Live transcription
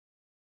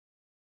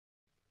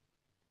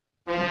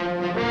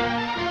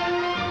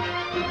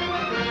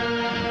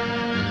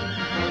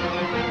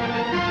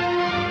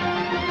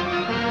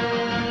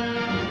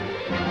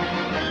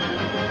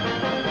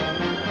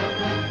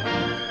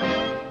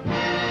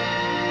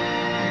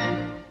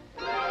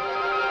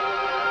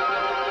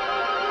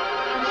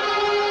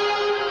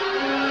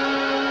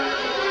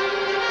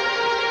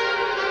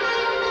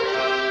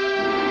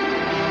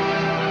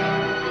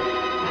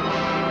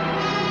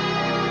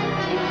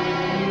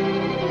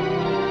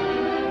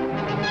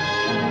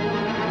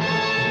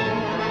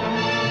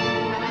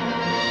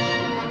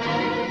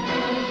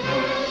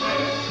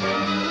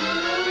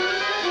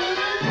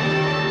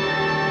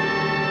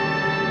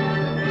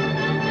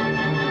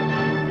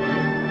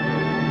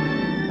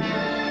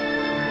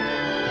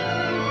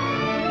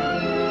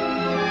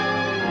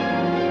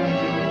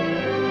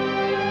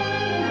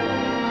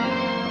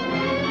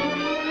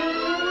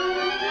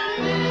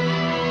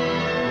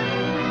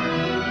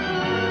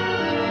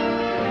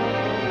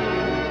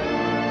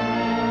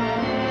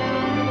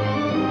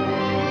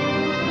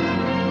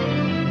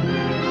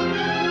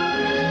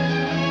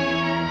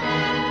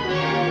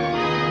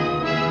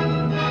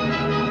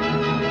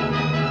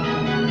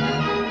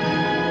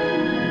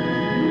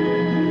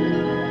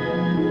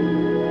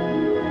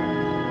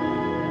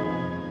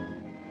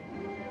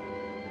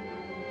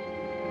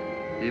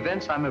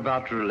events I'm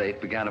about to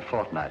relate began a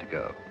fortnight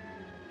ago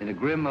in a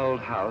grim old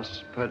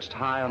house perched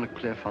high on a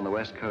cliff on the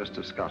west coast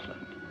of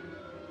Scotland.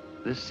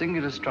 This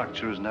singular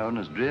structure is known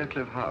as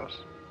Cliff House.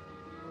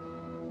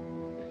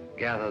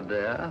 Gathered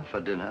there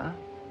for dinner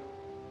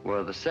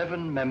were the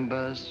 7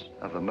 members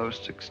of a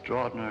most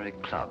extraordinary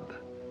club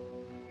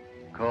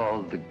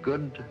called the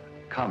Good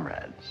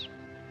Comrades.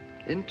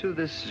 Into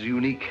this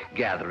unique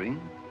gathering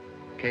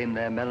came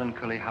their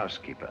melancholy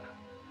housekeeper,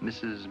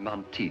 Mrs.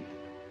 Monteith,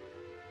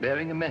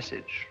 bearing a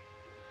message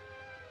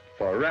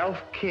for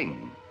Ralph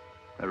King,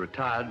 a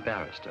retired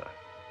barrister.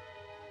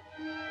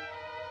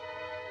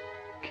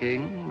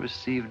 King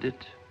received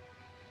it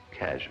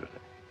casually.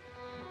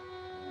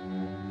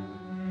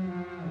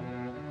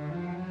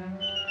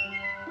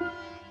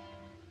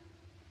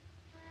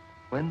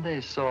 When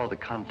they saw the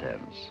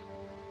contents,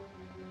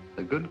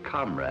 the Good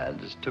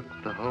Comrades took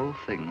the whole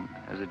thing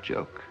as a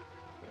joke.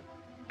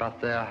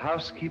 But their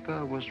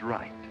housekeeper was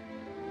right.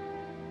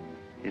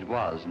 It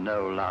was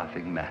no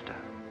laughing matter.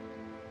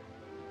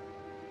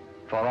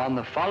 For on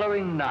the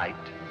following night,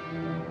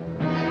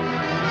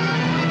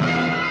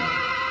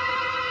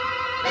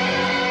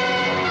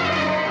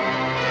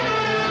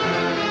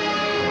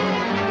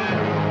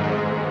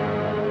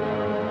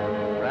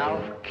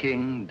 Ralph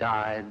King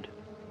died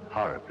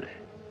horribly.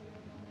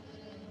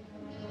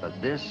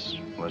 But this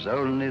was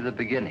only the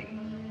beginning.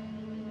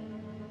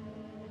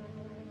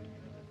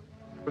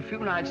 A few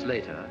nights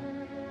later,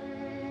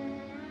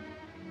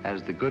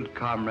 as the Good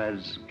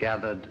Comrades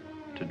gathered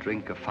to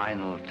drink a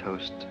final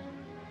toast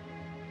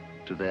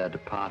to their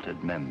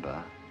departed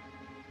member,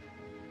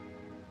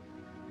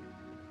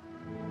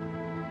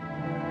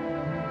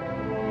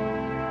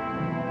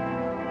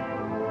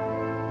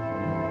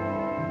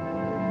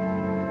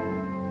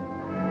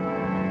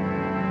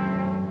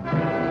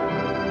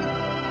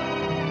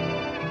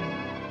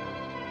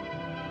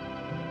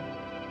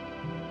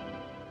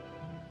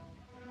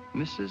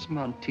 Mrs.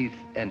 Monteith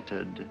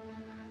entered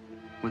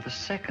with a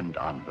second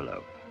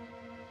envelope,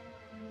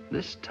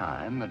 this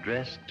time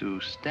addressed to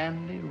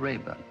Stanley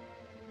Rayburn,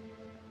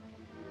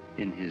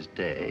 in his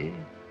day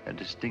a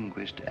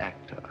distinguished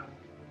actor.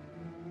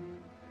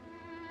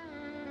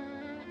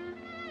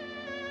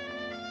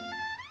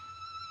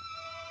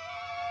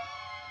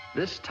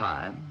 This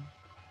time,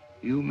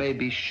 you may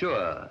be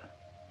sure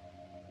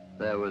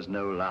there was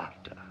no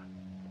laughter.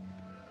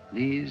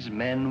 These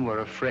men were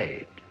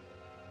afraid,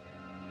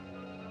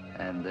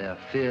 and their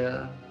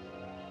fear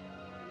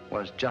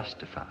was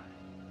justified.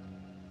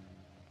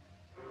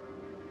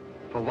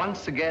 For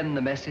once again,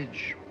 the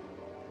message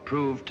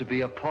proved to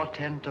be a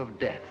portent of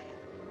death.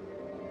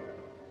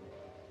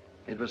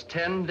 It was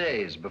 10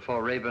 days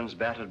before Rayburn's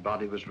battered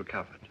body was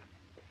recovered.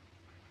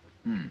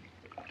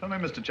 Tell me,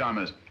 Mr.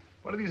 Chalmers,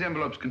 what do these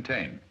envelopes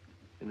contain?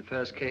 In the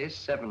first case,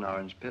 7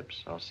 orange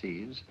pips, or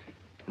seeds.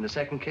 In the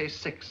second case,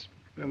 6.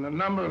 And the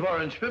number of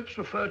orange pips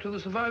refer to the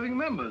surviving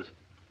members.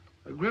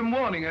 A grim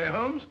warning, eh,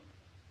 Holmes?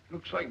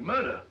 Looks like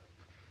murder.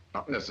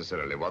 Not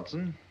necessarily,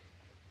 Watson.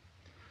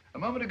 A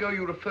moment ago,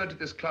 you referred to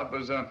this club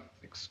as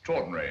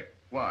extraordinary.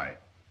 Why?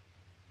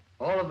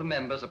 All of the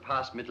members are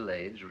past middle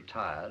age,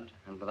 retired,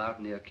 and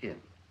without near kin.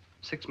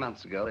 6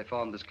 months ago, they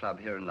formed this club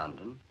here in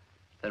London,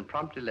 then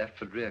promptly left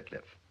for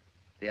Cliff,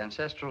 the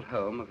ancestral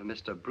home of a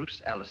Mr.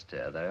 Bruce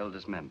Alistair, their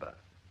eldest member.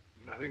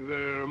 Nothing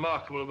very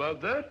remarkable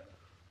about that.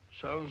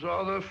 Sounds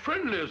rather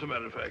friendly, as a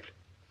matter of fact.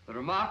 The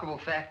remarkable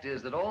fact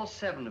is that all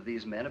 7 of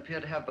these men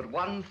appear to have but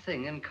one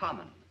thing in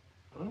common.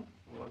 Huh?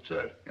 What's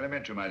that?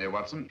 Elementary, my dear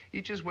Watson.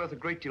 Each is worth a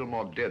great deal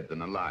more dead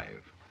than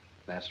alive.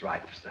 That's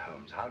right, Mr.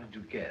 Holmes. How did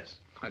you guess?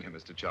 My dear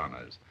Mr.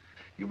 Chalmers,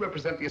 you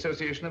represent the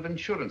Association of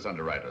Insurance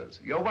Underwriters.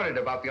 You're worried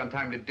about the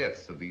untimely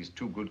deaths of these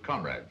 2 good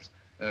comrades.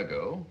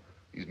 Ergo,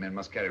 these men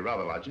must carry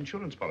rather large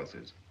insurance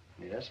policies.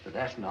 Yes, but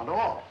that's not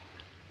all.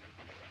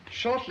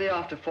 Shortly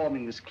after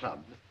forming this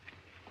club,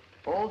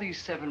 all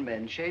these 7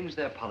 men changed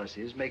their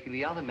policies, making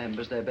the other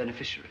members their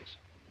beneficiaries.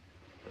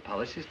 The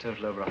policies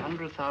total over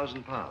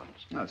 £100,000.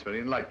 That's very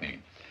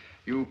enlightening.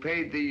 You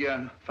paid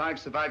the 5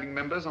 surviving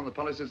members on the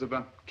policies of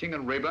King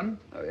and Rayburn?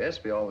 Oh,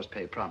 yes, we always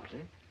pay promptly.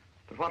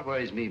 But what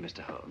worries me, Mr.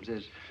 Holmes,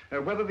 is...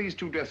 whether these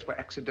 2 deaths were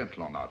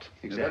accidental or not.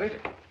 Exactly. Is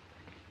that it?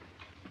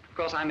 Of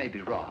course, I may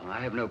be wrong. I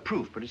have no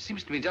proof, but it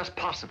seems to me just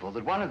possible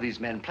that one of these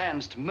men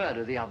plans to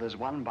murder the others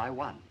one by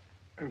one.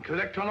 And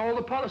collect on all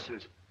the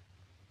policies.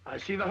 I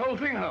see the whole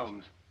thing,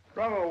 Holmes.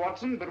 Bravo,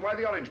 Watson, but why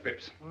the orange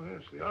pips? Oh,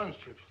 yes, the orange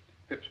pips.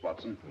 Pips,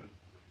 Watson.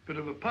 Bit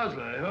of a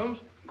puzzler, eh, Holmes?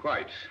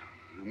 Quite.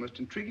 A most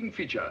intriguing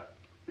feature.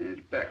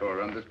 It's back all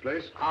around this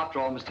place. After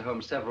all, Mr.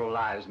 Holmes, several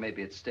lives may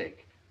be at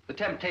stake. The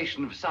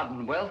temptation of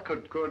sudden wealth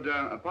could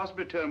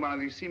possibly turn one of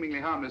these seemingly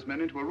harmless men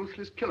into a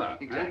ruthless killer.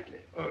 Exactly.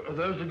 Are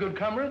those the good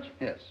comrades?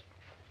 Yes.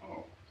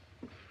 Oh.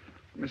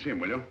 Let me see him,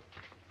 will you?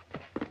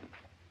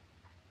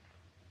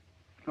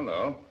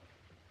 Hello.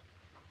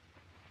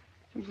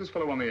 Who's this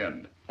fellow on the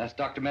end? That's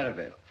Dr.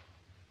 Merivale.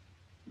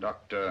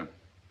 Dr.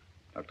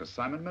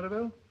 Simon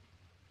Merivale?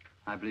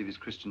 I believe his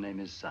Christian name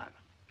is Simon.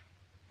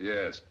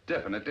 Yes,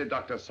 definitely,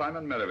 Dr.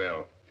 Simon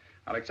Merivale.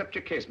 I'll accept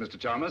your case, Mr.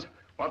 Chalmers.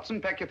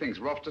 Watson, pack your things.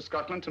 We're off to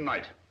Scotland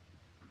tonight.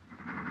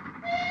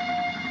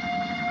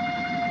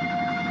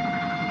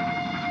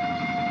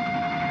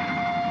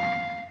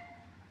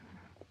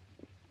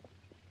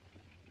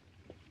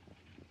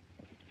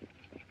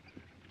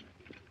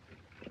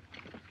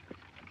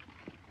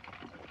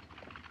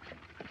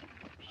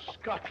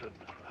 Scotland,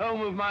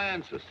 home of my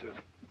ancestors.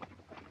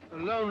 A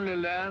lonely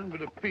land,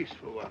 but a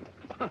peaceful one.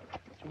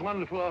 It's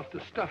wonderful after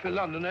stuffy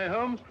London, eh,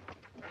 Holmes?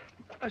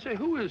 I say,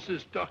 who is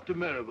this Dr.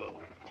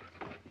 Marrowbone?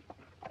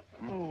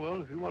 Oh,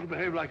 well, if you want to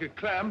behave like a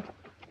clam,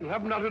 you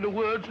haven't uttered a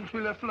word since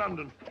we left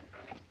London.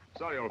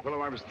 Sorry, old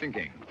fellow, I was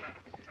thinking.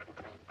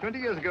 20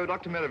 years ago,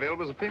 Dr. Merivale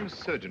was a famous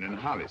surgeon in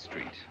Harley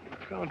Street.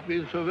 Can't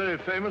be so very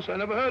famous. I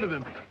never heard of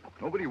him.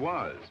 Nobody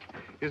was.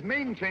 His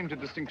main claim to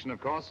distinction, of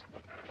course,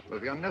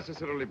 was the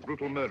unnecessarily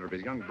brutal murder of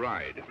his young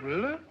bride.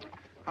 Really?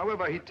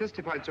 However, he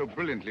testified so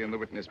brilliantly in the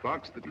witness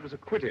box that he was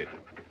acquitted.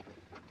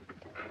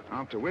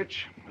 After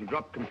which, he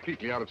dropped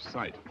completely out of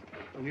sight.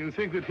 And you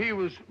think that he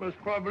was most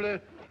probably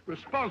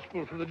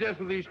responsible for the death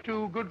of these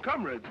two good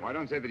comrades? Well, I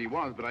don't say that he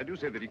was, but I do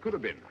say that he could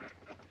have been.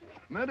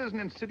 Murder's an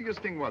insidious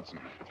thing, Watson.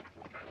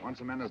 Once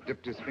a man has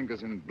dipped his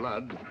fingers in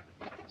blood,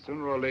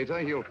 sooner or later,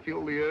 he'll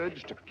feel the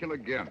urge to kill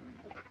again.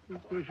 Oh,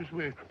 gracious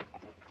me.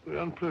 Very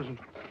unpleasant.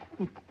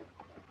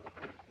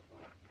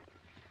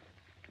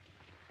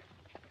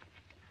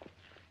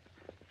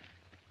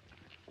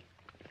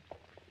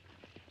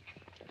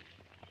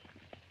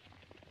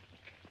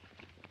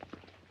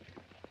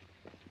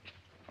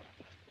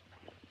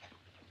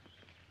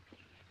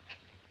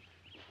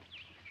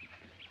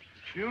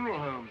 Funeral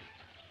home.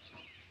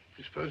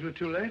 You suppose we're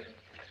too late?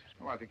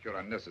 Oh, I think you're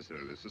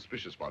unnecessarily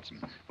suspicious, Watson.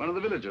 One of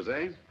the villagers,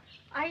 eh?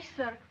 Aye,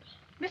 sir.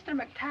 Mr.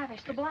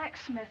 McTavish, the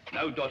blacksmith.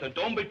 Now, daughter,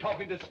 don't be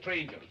talking to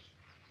strangers.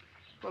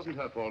 It wasn't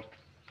her fault.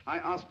 I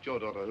asked your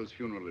daughter whose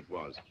funeral it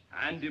was.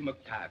 Andy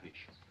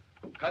McTavish,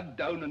 cut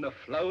down in the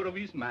flower of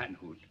his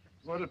manhood.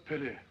 What a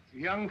pity. A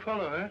young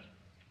fellow, eh?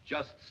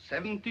 Just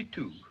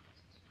 72.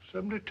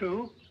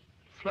 72?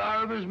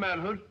 Flower of his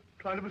manhood.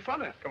 Trying to be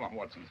funny. Come on,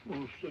 Watson.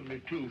 Oh,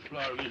 72,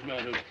 flower of his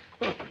manhood.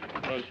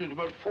 I've seen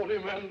about 40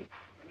 men.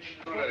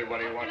 All ready, what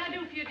do you want? What can I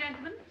do for you,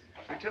 gentlemen?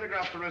 We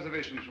telegraphed for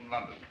reservations from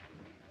London.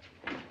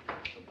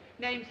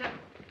 Name, sir?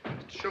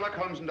 Mr. Sherlock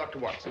Holmes and Dr.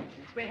 Watson.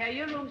 We're here.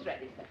 Your room's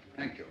ready, sir.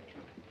 Thank you.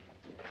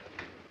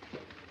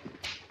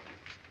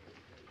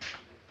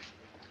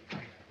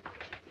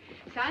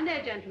 Sign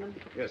there, gentlemen.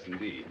 Yes,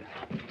 indeed.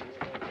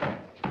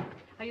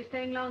 Are you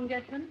staying long,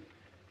 gentlemen?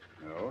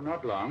 No,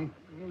 not long.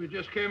 Well, we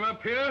just came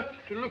up here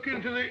to look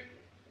into the...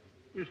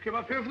 We just came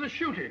up here for the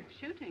shooting.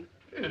 Shooting?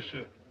 Yes,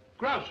 sir.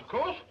 Grouse, of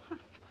course.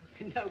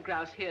 No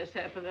grouse here,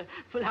 sir, for the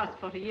last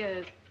 40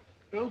 years.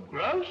 No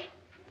grouse?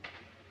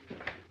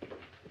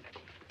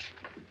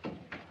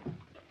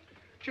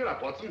 Cheer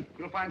up, Watson.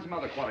 We'll find some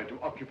other quarry to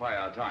occupy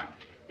our time.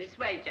 This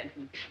way,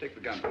 gentlemen. Take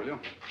the gun, will you?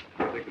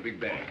 Take the big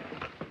bag.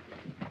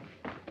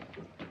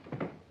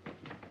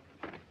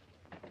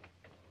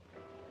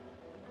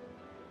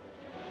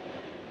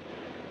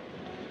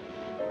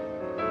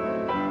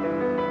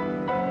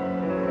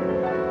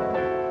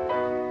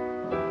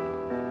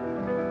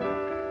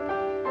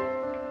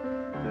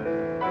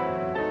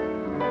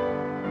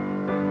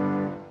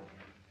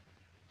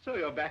 So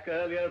you're back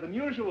earlier than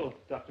usual,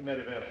 Dr.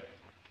 Merivale.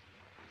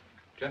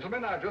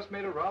 Gentlemen, I've just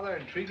made a rather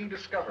intriguing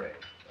discovery.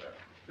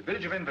 The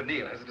village of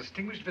Inverness has a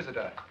distinguished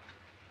visitor.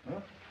 Huh?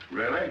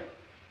 Really?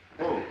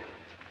 Who?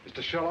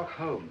 Mr. Sherlock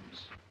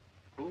Holmes.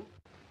 Who?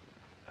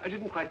 I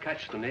didn't quite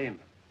catch the name.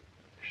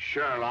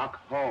 Sherlock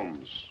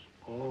Holmes.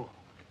 Oh.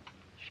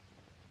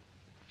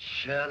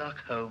 Sherlock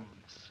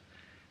Holmes,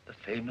 the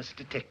famous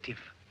detective.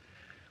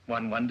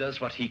 One wonders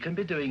what he can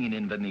be doing in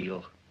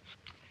Inverness.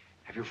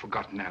 Have you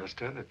forgotten,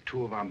 Alistair, that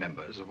two of our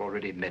members have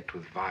already met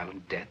with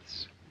violent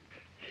deaths?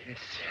 Yes,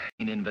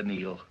 in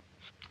Inverness.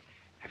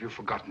 Have you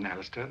forgotten,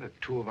 Alistair,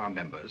 that two of our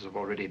members have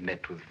already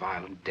met with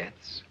violent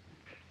deaths?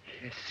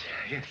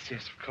 Yes,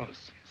 of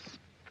course, yes.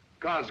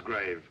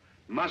 Cosgrave,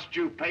 must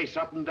you pace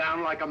up and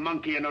down like a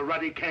monkey in a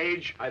ruddy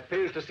cage? I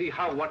fail to see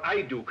how what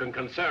I do can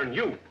concern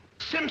you.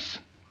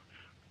 Simpson,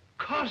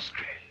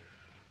 Cosgrave.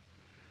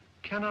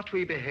 Cannot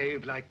we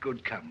behave like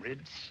good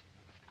comrades?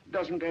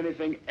 Doesn't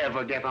anything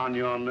ever get on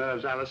your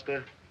nerves,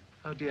 Alistair?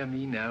 Oh, dear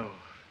me, no.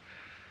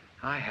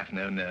 I have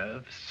no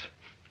nerves.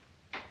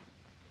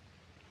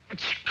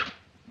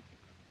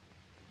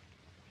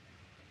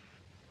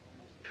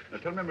 Now,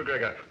 tell me,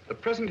 McGregor, the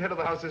present head of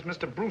the house is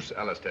Mr. Bruce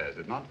Alistair, is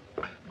it not?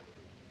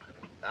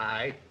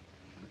 Aye.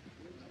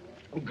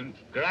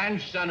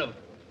 Grandson of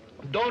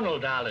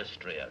Donald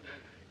Alistair.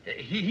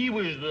 He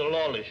was the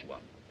lawless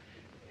one.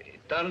 He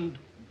turned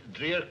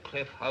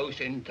Drearcliff House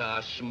into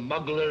a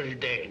smuggler's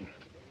den.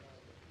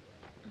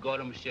 Got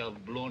himself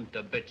blown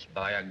to bits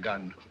by a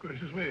gun.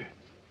 Gracious me.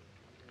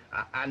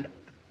 And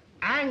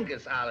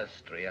Angus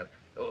Alistair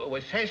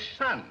was his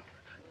son.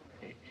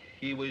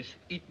 He was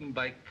eaten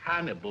by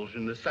cannibals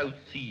in the South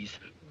Seas.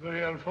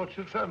 Very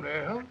unfortunate family,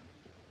 eh, Holmes?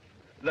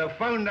 They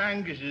found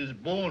Angus's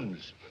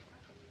bones.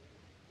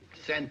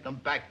 Sent them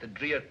back to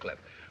Drearcliff,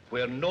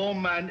 where no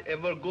man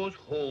ever goes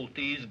whole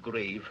to his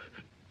grave.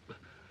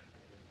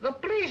 The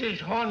place is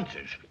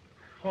haunted.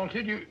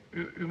 Haunted? You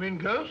mean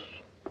ghosts?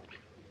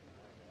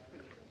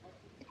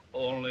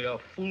 Only a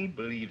fool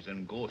believes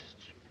in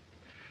ghosts.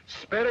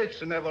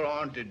 Spirits never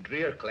haunted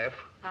Drearcliff.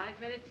 5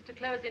 minutes to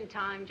closing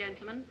time,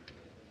 gentlemen.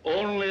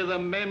 Only the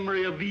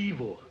memory of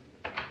evil.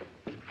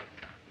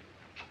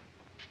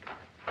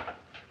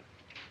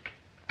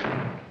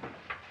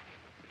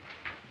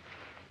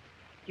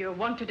 You're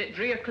wanted at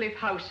Drearcliff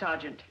House,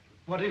 Sergeant.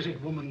 What is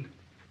it, woman?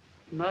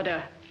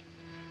 Murder.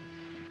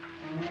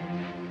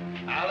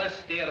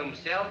 Alistair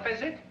himself,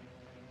 is it?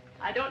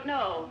 I don't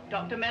know.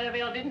 Dr.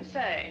 Merivale didn't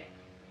say.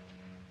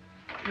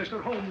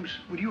 Mr. Holmes,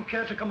 would you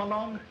care to come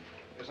along?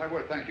 Yes, I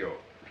would, thank you.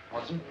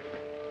 Watson?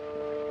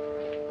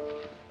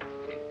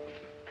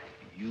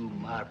 You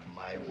mark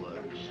my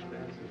words.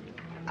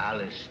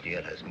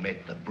 Alistair has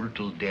met the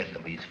brutal death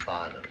of his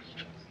fathers.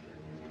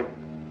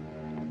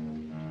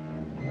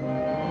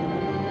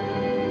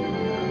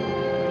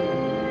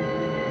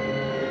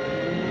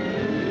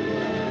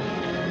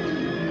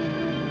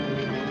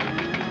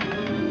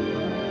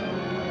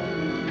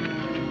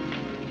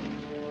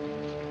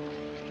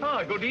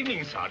 Good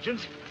evening,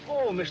 Sergeant.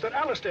 Oh, Mr.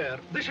 Alistair,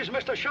 this is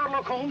Mr.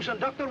 Sherlock Holmes and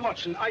Dr.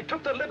 Watson. I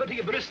took the liberty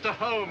of... Mr.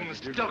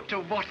 Holmes, Dr.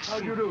 Watson. How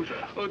do you do,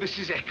 sir? Oh, this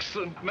is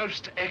excellent,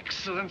 most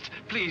excellent.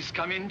 Please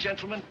come in,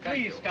 gentlemen.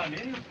 Please come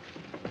in.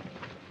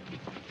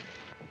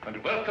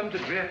 And welcome to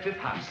Drearcliff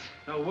House.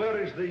 Now,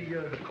 where is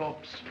the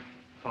corpse?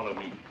 Follow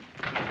me.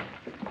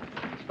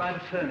 It's by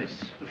the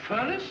furnace. The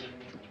furnace?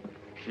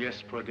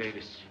 Yes, poor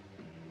Davis.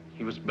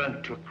 He was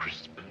burnt to a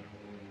crisp.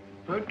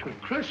 Burnt to a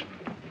crisp?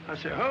 I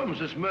say, Holmes,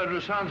 this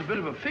murderer sounds a bit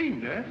of a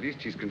fiend, eh? At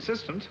least he's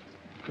consistent.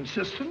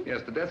 Consistent?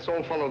 Yes, the deaths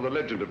all follow the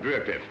legend of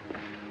Drearcliff.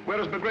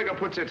 Whereas McGregor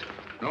puts it,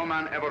 no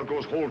man ever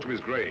goes whole to his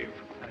grave.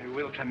 You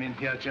will come in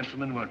here,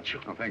 gentlemen, won't you?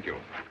 Oh, thank you.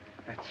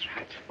 That's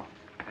right.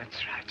 That's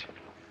right.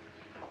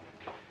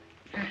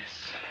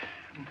 Yes.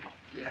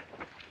 Yeah.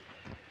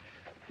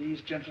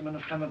 These gentlemen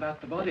have come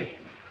about the body.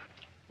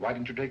 Why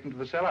didn't you take him to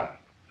the cellar?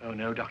 Oh,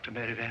 no, Dr.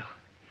 Merivale.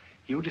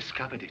 You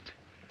discovered it.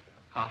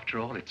 After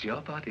all, it's your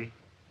body.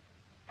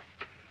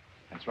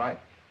 That's right.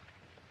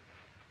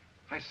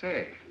 I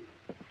say,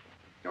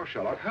 you're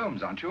Sherlock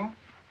Holmes, aren't you?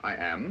 I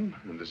am,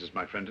 and this is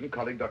my friend and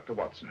colleague, Dr.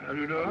 Watson. How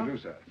do you know? How do you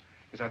do, sir?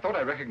 Yes, I thought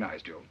I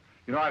recognized you.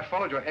 You know, I've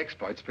followed your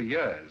exploits for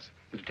years.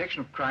 The detection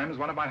of crime is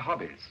one of my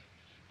hobbies.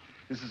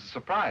 This is a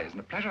surprise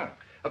and a pleasure.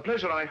 A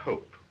pleasure, I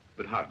hope,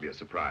 but hardly a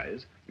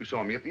surprise. You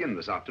saw me at the inn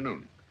this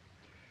afternoon.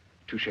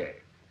 Touché.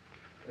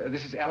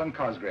 This is Alan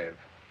Cosgrave.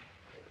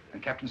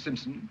 And Captain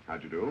Simpson. How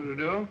do you do? How do you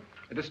do?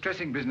 A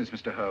distressing business,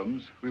 Mr.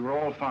 Holmes. We were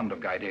all fond of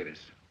Guy Davis.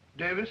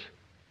 Davis?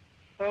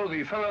 Oh,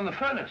 the fellow in the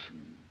furnace.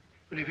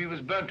 But if he was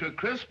burnt to a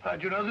crisp,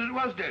 how'd you know that it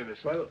was Davis?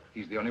 Well,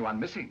 he's the only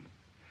one missing.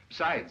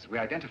 Besides, we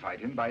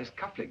identified him by his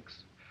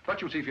cufflinks.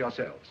 But you'll see for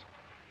yourselves.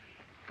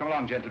 Come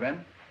along,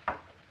 gentlemen.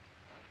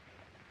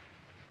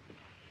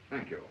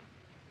 Thank you.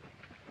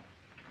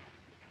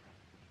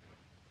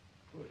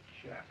 Good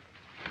chap.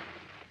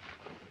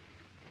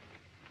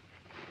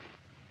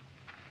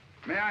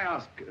 May I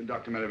ask,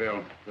 Dr.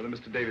 Merivale, whether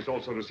Mr. Davis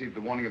also received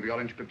the warning of the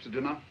orange pips at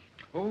dinner?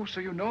 Oh, so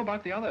you know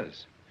about the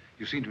others.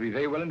 You seem to be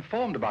very well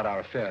informed about our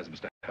affairs,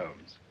 Mr.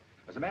 Holmes.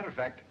 As a matter of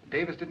fact,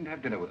 Davis didn't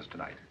have dinner with us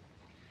tonight.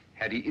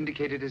 Had he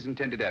indicated his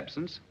intended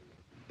absence?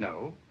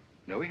 No.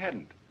 No, he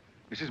hadn't.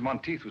 Mrs.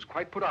 Monteith was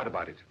quite put out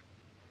about it.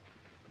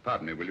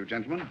 Pardon me, will you,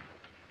 gentlemen?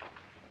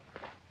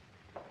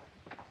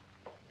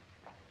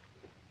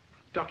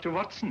 Dr.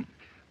 Watson,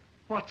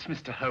 what's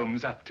Mr.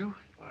 Holmes up to?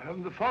 I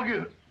haven't the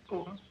foggiest.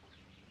 Oh,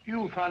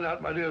 you'll find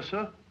out, my dear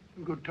sir,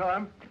 in good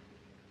time.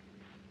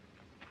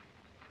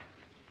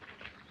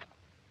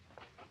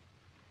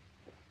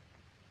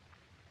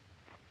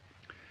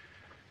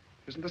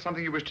 Isn't there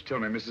something you wish to tell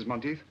me, Mrs.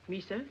 Monteith?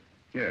 Me, sir?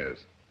 Yes.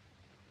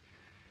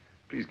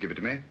 Please give it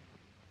to me.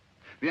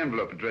 The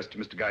envelope addressed to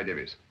Mr. Guy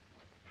Davis.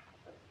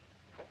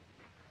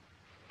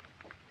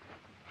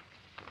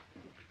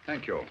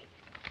 Thank you.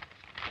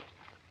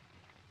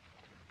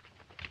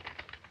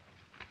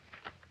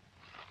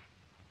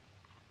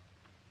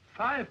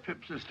 $5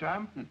 pips this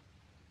time.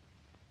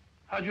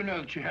 How'd you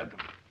know that she had them?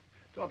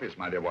 It's obvious,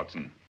 my dear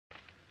Watson.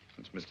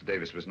 Since Mr.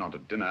 Davis was not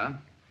at dinner,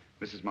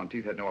 Mrs.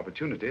 Monteith had no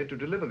opportunity to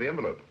deliver the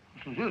envelope.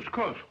 Yes, of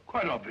course.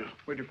 Quite obvious.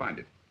 Where'd you find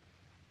it?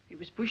 It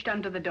was pushed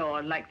under the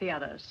door like the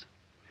others.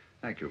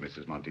 Thank you,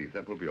 Mrs. Monteith.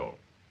 That will be all.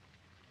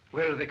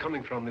 Where are they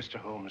coming from, Mr.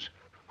 Holmes?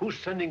 Who's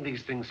sending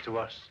these things to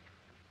us?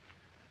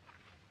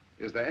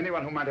 Is there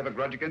anyone who might have a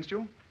grudge against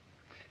you?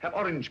 Have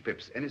orange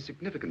pips any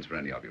significance for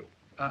any of you?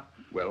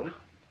 Well?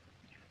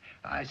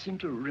 I seem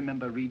to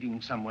remember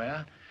reading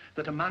somewhere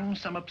that among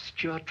some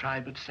obscure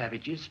tribe of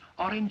savages,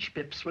 orange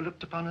pips were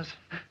looked upon as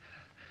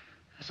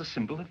a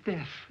symbol of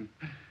death.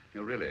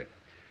 Oh, really?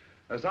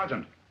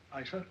 Sergeant.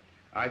 Aye, sir?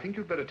 I think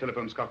you'd better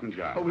telephone Scotland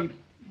Yard. Oh,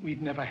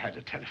 we've never had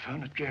a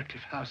telephone at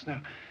Drearcliff House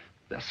now.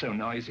 They're so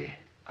noisy.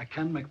 I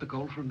can make the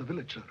call from the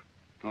village, sir.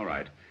 All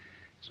right.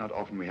 It's not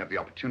often we have the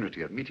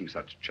opportunity of meeting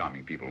such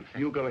charming people.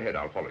 You go ahead,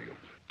 I'll follow you.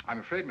 I'm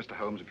afraid, Mr.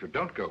 Holmes, if you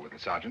don't go with the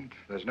sergeant,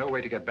 there's no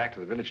way to get back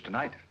to the village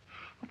tonight.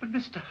 Oh, but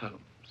Mr.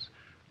 Holmes,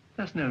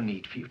 there's no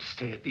need for you to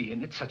stay at the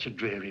inn. It's such a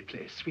dreary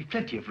place. We've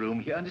plenty of room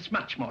here, and it's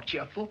much more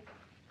cheerful.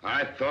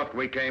 I thought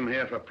we came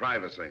here for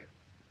privacy.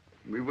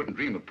 We wouldn't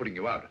dream of putting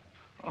you out.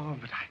 Oh,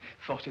 but I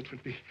thought it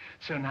would be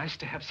so nice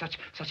to have such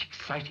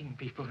exciting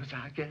people as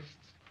our guests.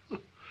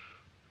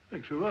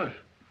 Thanks very much.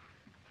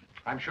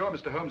 I'm sure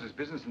Mr. Holmes's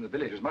business in the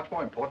village is much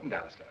more important,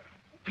 Alistair.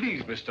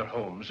 Please, Mr.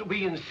 Holmes,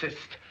 we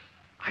insist.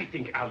 I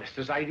think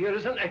Alistair's idea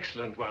is an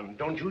excellent one,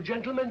 don't you,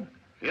 gentlemen?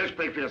 You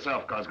speak for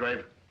yourself,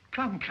 Cosgrave.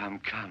 Come, come,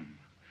 come.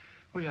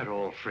 We are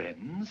all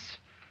friends,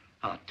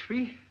 aren't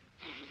we?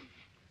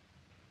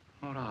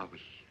 Or are we?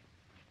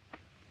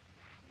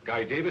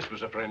 Guy Davis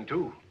was a friend,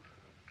 too.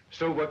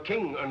 So were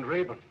King and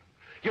Rayburn.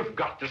 You've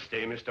got to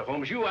stay, Mr.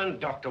 Holmes. You and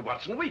Dr.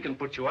 Watson, we can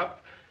put you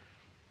up.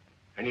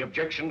 Any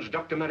objections,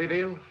 Dr.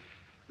 Merivale?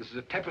 This is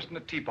a tempest in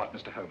a teapot,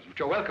 Mr. Holmes, but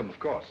you're welcome, of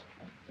course.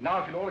 And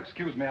now, if you'll all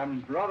excuse me,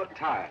 I'm rather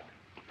tired.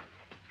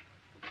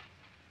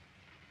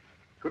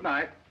 Good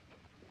night.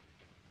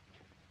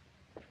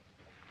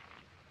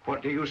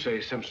 What do you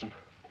say, Simpson?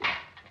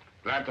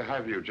 Glad to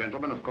have you,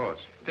 gentlemen, of course.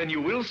 Then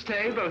you will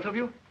stay, both of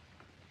you?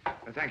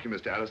 Thank you,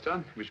 Mr.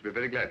 Alistair. We should be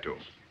very glad to.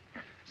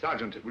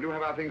 Sergeant, will you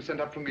have our things sent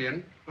up from the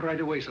inn? Right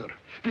away, sir.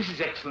 This is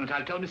excellent.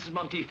 I'll tell Mrs.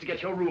 Monteith to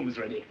get your rooms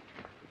ready.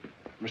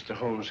 Mr.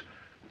 Holmes,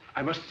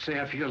 I must say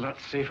I feel a lot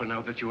safer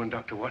now that you and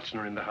Dr. Watson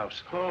are in the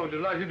house. Oh,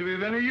 delighted to be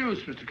of any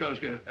use, Mr.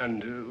 Cosgrave.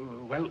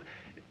 And, well,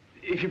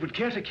 if you would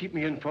care to keep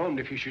me informed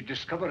if you should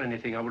discover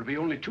anything, I would be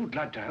only too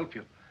glad to help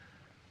you.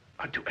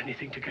 I'd do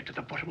anything to get to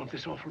the bottom of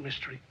this awful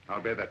mystery.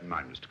 I'll bear that in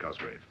mind, Mr.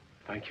 Cosgrave.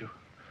 Thank you.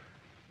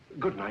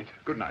 Good night.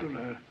 Good night. Good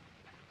night.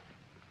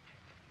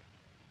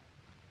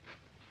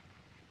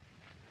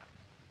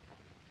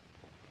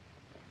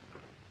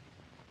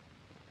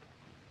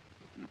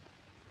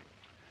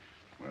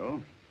 Well,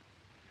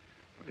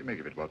 what do you make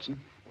of it, Watson?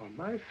 Well,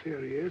 my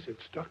theory is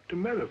it's Dr.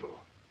 Merivale.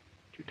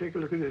 Did you take a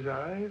look at his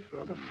eyes?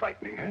 Rather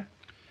frightening, eh?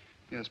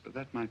 Yes, but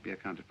that might be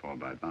accounted for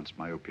by advanced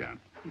myopia.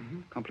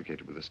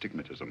 Complicated with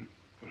astigmatism.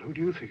 Well, who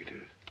do you think it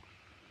is?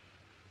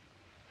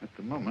 At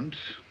the moment,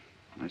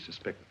 I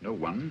suspect no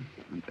one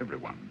and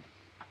everyone.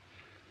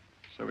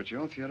 So it's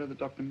your theory that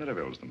Dr.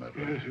 Merivale's the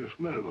murderer? Yes, yes,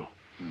 Merivale.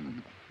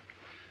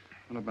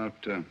 What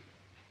about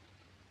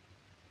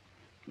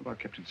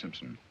Captain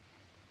Simpson?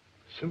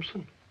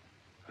 Simpson?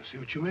 I see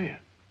what you mean.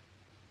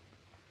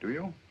 Do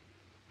you?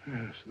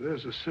 Yes,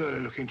 there's a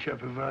surly-looking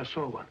chap if I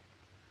saw one.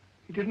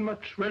 He didn't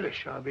much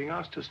relish our being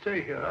asked to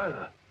stay here,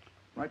 either.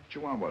 Right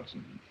you are,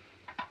 Watson.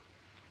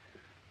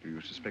 Do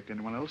you suspect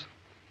anyone else?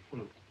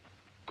 Well, of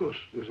course,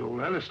 there's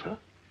old Alistair.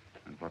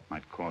 And what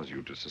might cause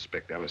you to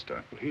suspect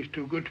Alistair? Well, he's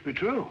too good to be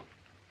true.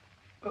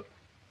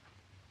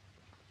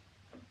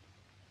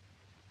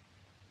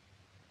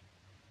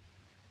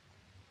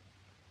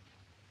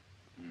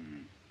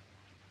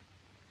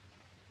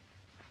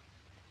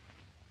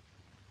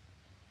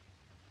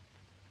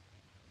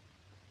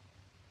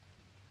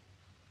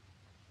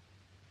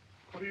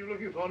 What are you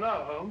looking for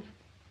now, Holmes?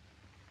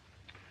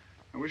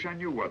 I wish I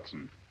knew,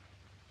 Watson.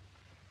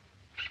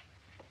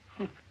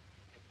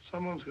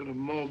 Someone's got a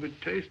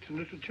morbid taste in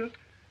literature.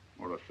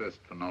 Or a thirst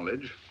for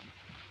knowledge.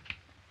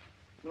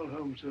 Well,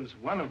 Holmes, there's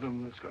one of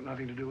them that's got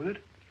nothing to do with it.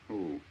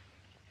 Who?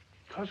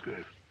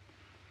 Cosgrave.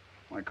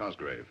 Why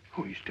Cosgrave?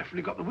 Oh, he's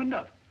definitely got the wind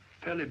up.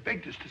 Fairly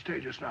begged us to stay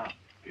just now.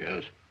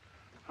 Yes.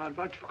 I'd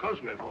vouch for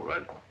Cosgrave, all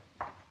right.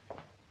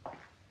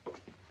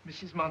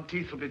 Mrs.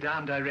 Monteith will be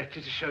down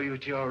directly to show you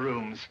to your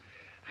rooms.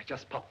 I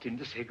just popped in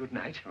to say good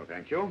night. Oh,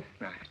 thank you.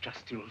 I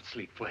trust you'll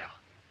sleep well.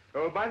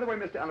 Oh, by the way,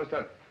 Mr.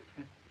 Alistair,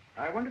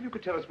 I wonder if you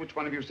could tell us which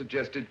one of you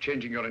suggested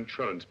changing your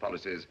insurance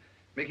policies,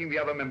 making the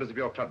other members of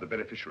your club the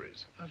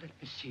beneficiaries. Oh, let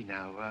me see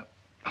now.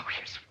 Oh,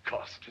 yes, of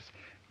course. It was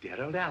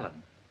dear old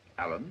Alan.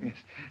 Alan? Yes,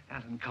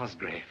 Alan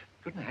Cosgrave.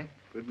 Good night.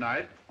 Good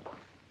night.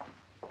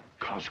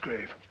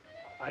 Cosgrave.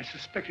 I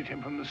suspected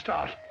him from the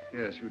start.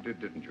 Yes, you did,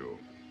 didn't you?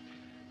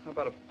 How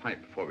about a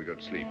pipe before we go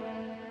to sleep?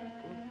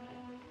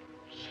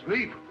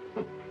 Sleep?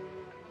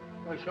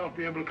 I shan't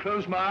be able to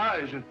close my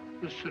eyes in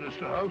this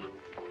sinister house.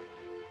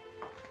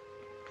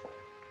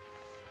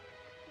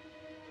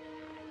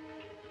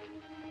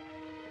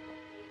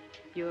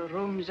 Your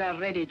rooms are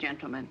ready,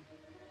 gentlemen.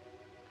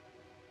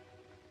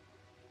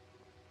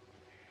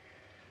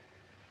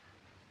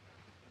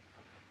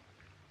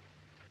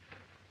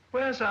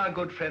 Where's our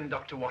good friend,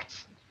 Dr.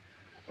 Watson?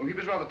 Oh, he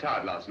was rather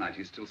tired last night.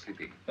 He's still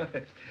sleeping.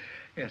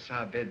 Yes,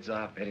 our beds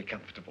are very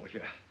comfortable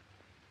here.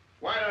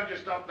 Why don't you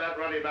stop that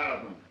ruddy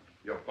marathon?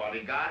 Your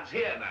bodyguard's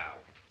here now.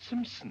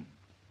 Simpson,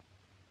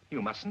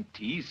 you mustn't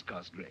tease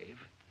Cosgrave.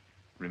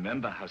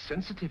 Remember how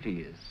sensitive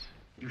he is.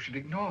 You should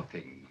ignore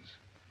things.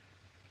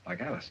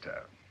 Like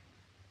Alistair.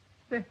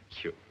 Thank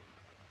you.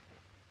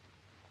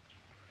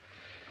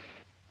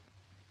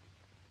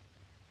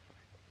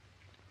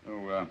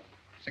 Oh,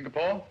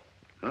 Singapore?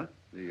 Huh?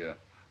 The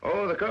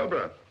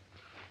Cobra.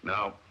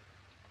 No.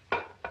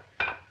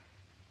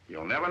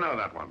 You'll never know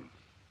that one.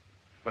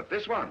 But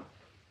this one.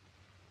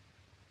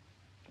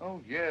 Oh,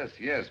 yes,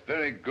 yes,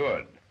 very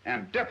good.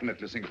 And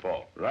definitely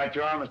Singapore. Right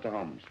you are, Mr.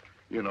 Holmes.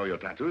 You know your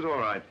tattoos, all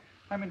right.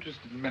 I'm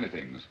interested in many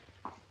things.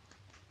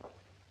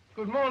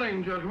 Good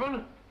morning,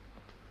 gentlemen.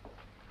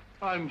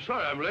 I'm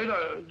sorry I'm late.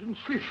 I didn't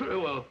sleep very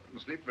well. You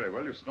sleep very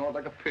well. You snore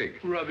like a pig.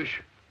 Rubbish.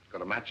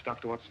 Got a match,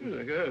 Dr. Watson? Here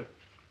I go.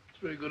 It's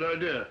a very good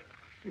idea.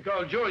 I think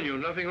I'll join you.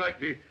 Nothing like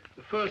the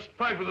first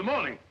pipe of the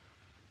morning.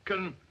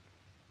 Can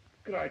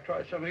I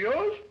try some of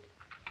yours?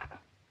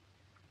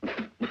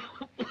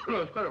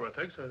 No, it's quite all right,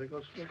 thanks. I think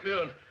I'll smoke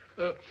the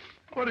own.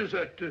 What is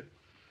that?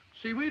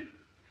 Seaweed?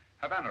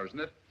 Havana, isn't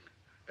it?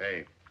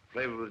 Hey,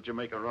 flavor of the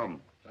Jamaica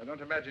rum. I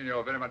don't imagine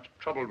you're very much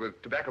troubled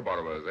with tobacco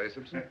borrowers, eh,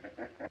 Simpson?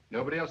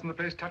 Nobody else in the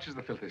place touches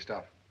the filthy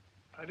stuff.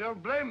 I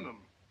don't blame them.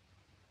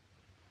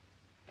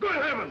 Good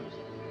heavens!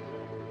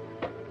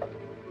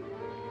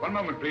 One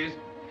moment, please.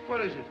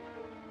 What is it?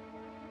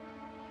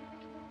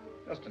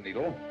 Just a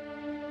needle.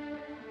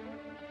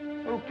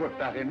 Who put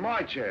that in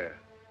my chair?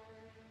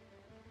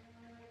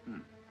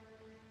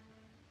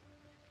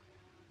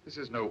 This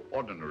is no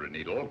ordinary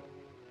needle.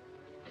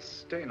 The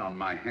stain on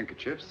my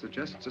handkerchief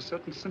suggests a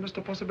certain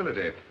sinister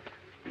possibility.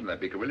 Give me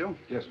that beaker, will you?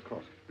 Yes, of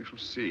course. We shall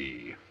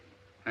see.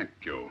 Thank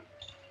you.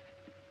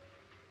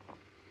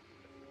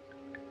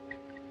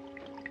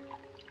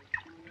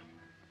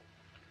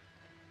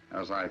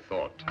 As I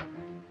thought.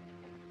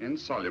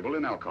 Insoluble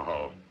in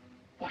alcohol.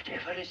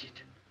 Whatever is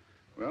it?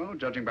 Well,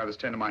 judging by the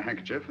stain on my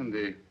handkerchief and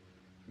the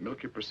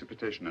milky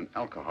precipitation in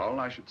alcohol,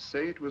 I should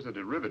say it was a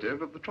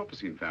derivative of the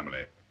tropicine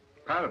family.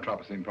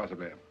 Paratropicine,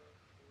 possibly.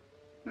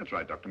 That's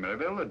right, Dr.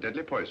 Merivale, a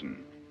deadly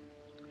poison.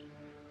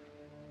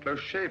 Close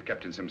shave,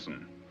 Captain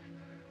Simpson.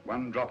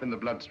 One drop in the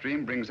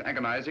bloodstream brings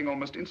agonizing,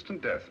 almost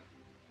instant death.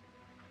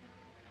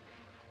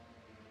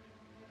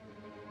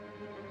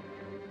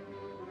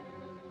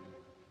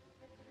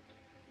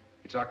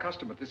 It's our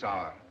custom at this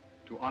hour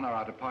to honor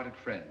our departed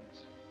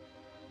friends.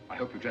 I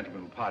hope you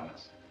gentlemen will pardon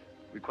us.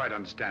 We quite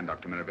understand,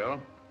 Dr.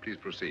 Merivale. Please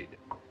proceed.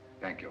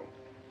 Thank you.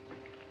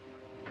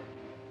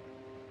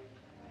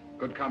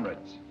 Good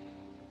comrades,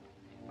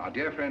 our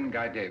dear friend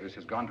Guy Davis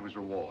has gone to his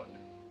reward.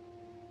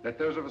 Let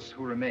those of us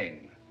who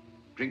remain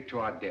drink to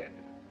our dead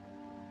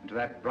and to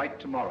that bright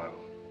tomorrow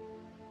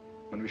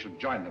when we shall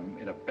join them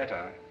in a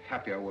better,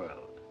 happier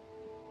world.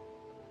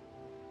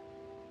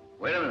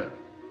 Wait a minute.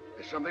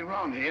 There's something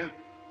wrong here.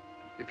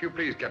 If you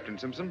please, Captain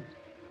Simpson.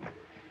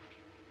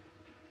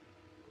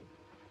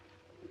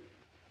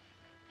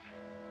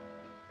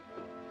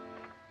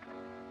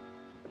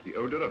 The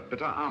odor of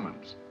bitter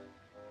almonds.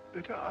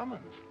 Bitter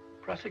almonds.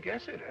 Prussic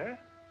acid, eh?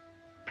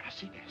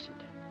 Prussic acid?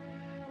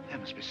 There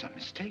must be some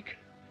mistake.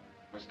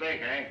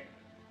 Mistake, eh?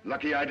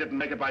 Lucky I didn't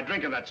make it by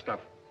drinking that stuff.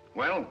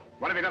 Well,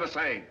 what have you got to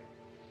say?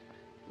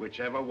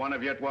 Whichever one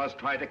of you it was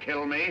tried to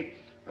kill me,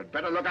 had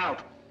better look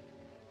out.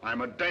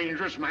 I'm a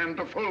dangerous man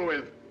to fool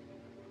with.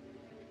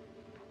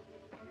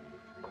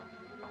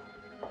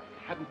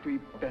 Hadn't we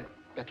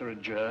better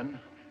adjourn?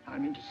 I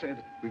mean to say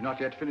that... We've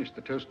not yet finished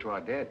the toast to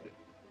our dead.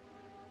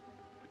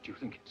 But do you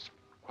think it's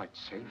quite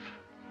safe?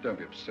 Don't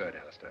be absurd,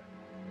 Alistair.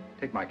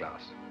 Take my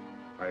glass.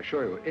 I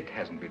assure you, it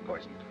hasn't been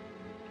poisoned.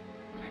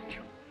 Thank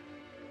you.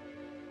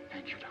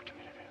 Thank you, Dr.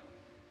 Merivale.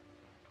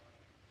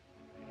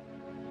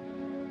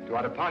 To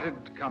our departed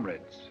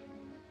comrades,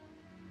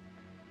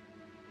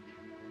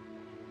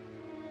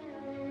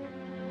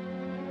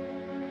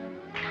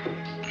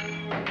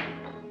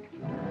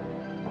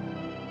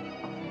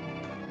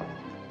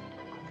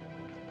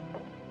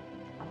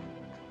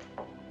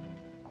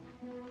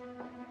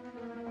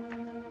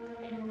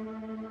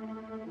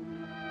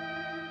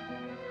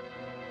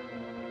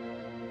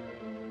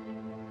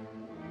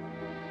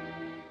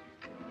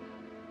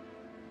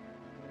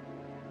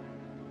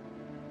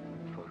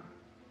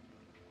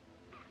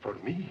 For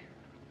me?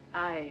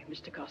 Aye,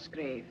 Mr.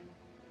 Cosgrave.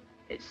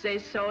 It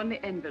says so on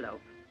the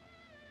envelope.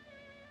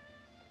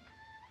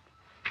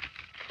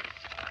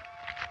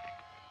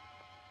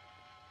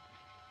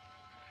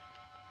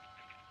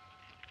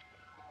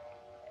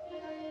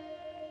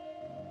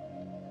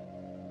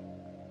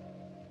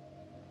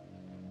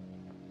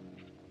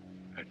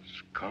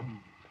 It's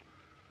come.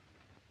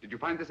 Did you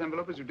find this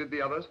envelope as you did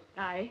the others?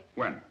 Aye.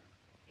 When?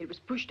 It was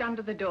pushed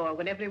under the door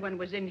when everyone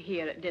was in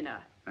here at dinner.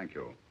 Thank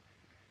you.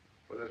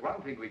 well, there's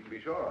one thing we can be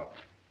sure of.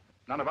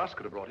 None of us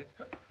could have brought it.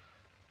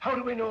 How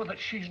do we know that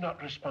she's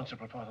not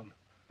responsible for them?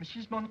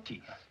 Mrs.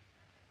 Monteith.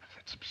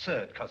 That's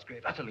absurd,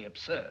 Cosgrave, utterly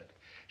absurd.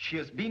 She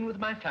has been with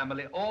my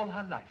family all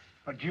her life.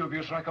 A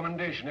dubious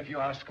recommendation, if you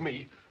ask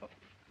me.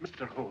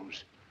 Mr.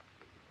 Holmes,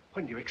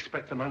 when do you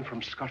expect the man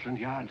from Scotland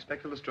Yard?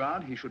 Inspector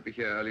Lestrade, he should be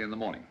here early in the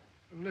morning.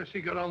 Unless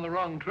he got on the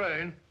wrong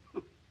train.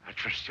 I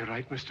trust you're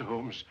right, Mr.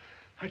 Holmes.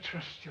 I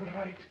trust you're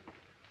right.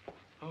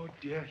 Oh,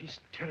 dear, he's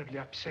terribly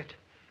upset.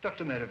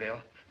 Dr.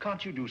 Merivale,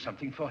 can't you do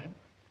something for him?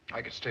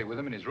 I could stay with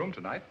him in his room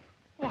tonight.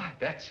 Why,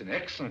 that's an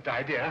excellent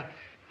idea.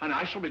 And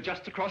I shall be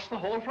just across the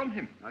hall from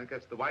him. I think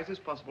that's the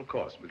wisest possible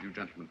course. With you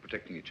gentlemen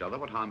protecting each other,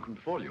 what harm can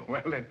befall you?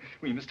 Well, then,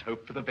 we must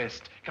hope for the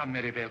best. Come,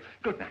 Merivale.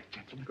 Good night,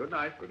 gentlemen. Good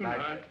night. Good night.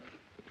 Good night.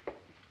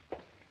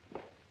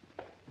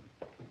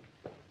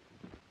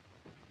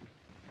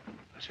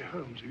 I say,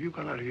 Holmes, have you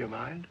gone out of your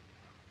mind?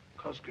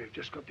 Cosgrave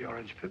just got the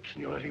orange pips,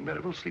 and you're letting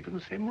Merivale sleep in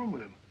the same room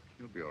with him.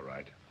 You'll be all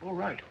right. All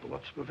right. Well,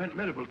 what's to prevent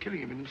Merivale killing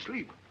him in his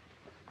sleep?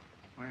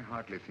 I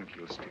hardly think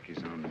he'll stick his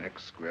own neck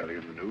squarely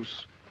in the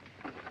noose.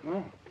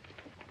 Oh.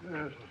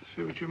 Yes, I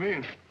see what you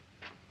mean.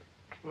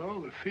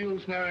 Well, the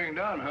field's narrowing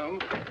down,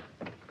 Holmes.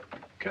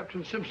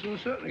 Captain Simpson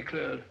is certainly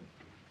cleared.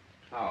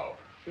 How?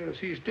 Yes,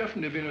 he's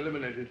definitely been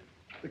eliminated.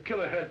 The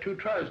killer had 2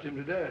 tries at him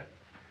today.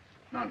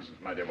 Nonsense,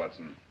 my dear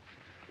Watson.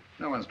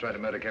 No one's tried to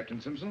murder Captain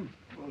Simpson.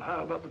 Well,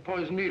 how about the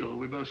poison needle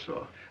we both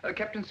saw?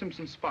 Captain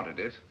Simpson spotted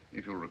it,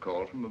 if you'll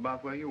recall, from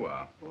about where you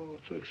are. Oh,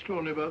 what's so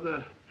extraordinary about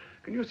that?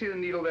 Can you see the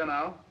needle there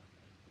now?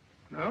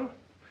 No?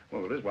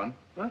 Well, there is one.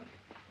 What?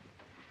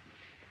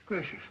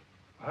 Gracious.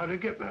 How did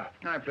it get there?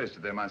 I placed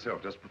it there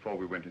myself just before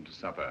we went into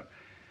supper.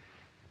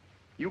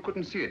 You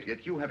couldn't see it,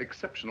 yet you have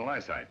exceptional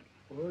eyesight.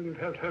 Well, you'd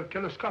have to have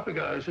telescopic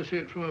eyes to see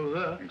it from over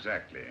there.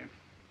 Exactly.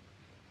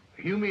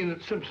 You mean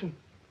that Simpson...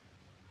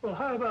 Well,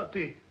 how about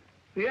the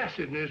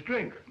acid in his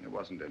drink? There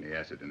wasn't any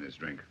acid in his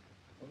drink.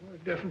 Well,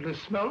 it definitely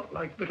smelt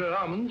like bitter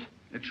almonds.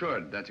 It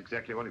should. That's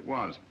exactly what it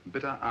was.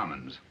 Bitter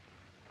almonds.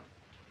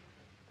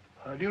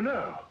 How do you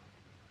know?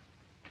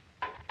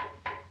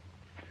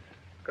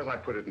 Because I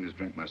put it in his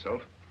drink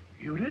myself.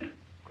 You did?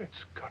 Great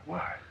Scott,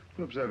 why?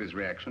 To observe his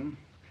reaction.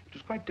 It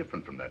was quite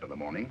different from that of the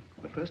morning.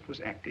 The first was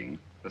acting,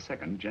 the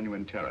second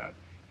genuine terror.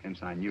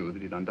 Hence I knew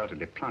that he'd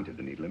undoubtedly planted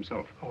the needle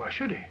himself. Oh, why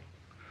should he?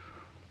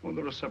 Well,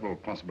 there are several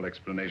possible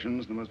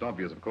explanations. The most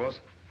obvious, of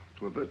course,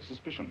 to avert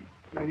suspicion.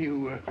 And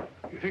you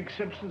think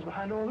Simpson's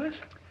behind all this?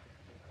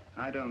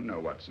 I don't know,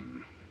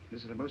 Watson.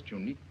 This is a most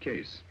unique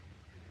case.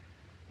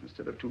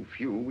 Instead of too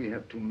few, we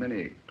have too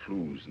many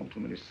clues and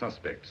too many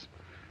suspects.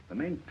 The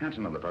main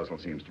pattern of the puzzle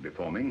seems to be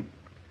forming,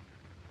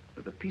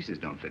 but the pieces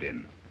don't fit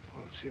in.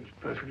 Well, it seems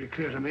perfectly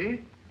clear to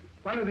me.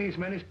 One of these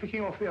men is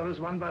picking off the others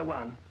one by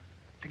one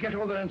to get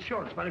all their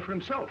insurance money for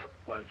himself.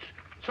 Well,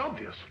 it's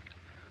obvious.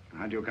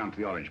 How do you account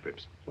for the orange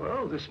pips?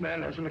 Well, this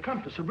man has an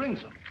accomplice who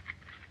brings them.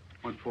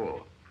 What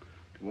for?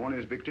 To warn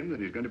his victim that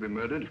he's going to be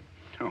murdered?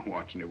 No,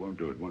 Watson, it won't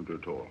do it. Won't do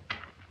it at all.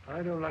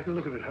 I don't like the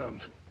look of it,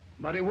 Holmes.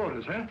 Muddy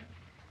waters, huh?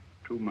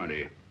 Too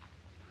muddy.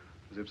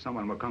 As if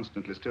someone were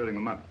constantly stirring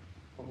them up.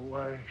 Well,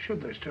 why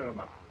should they stir them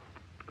up?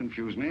 To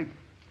confuse me.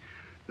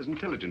 There's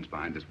intelligence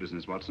behind this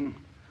business, Watson.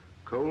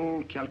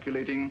 Cold,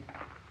 calculating,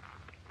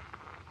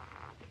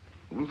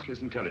 ruthless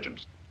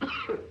intelligence.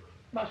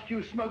 Must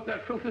you smoke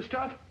that filthy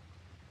stuff?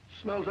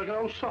 Smells like an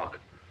old sock.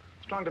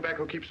 Strong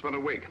tobacco keeps one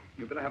awake.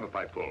 You'd better have a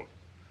pipeful.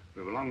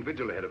 We have a long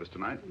vigil ahead of us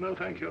tonight. No,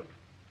 thank you.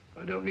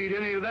 I don't need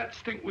any of that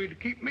stinkweed to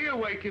keep me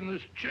awake in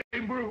this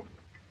chamber.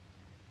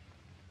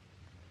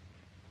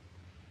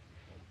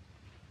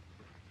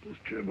 This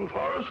chamber of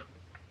horrors.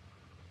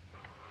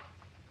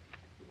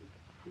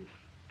 This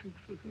stinks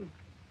like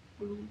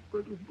a little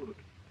bed of blood.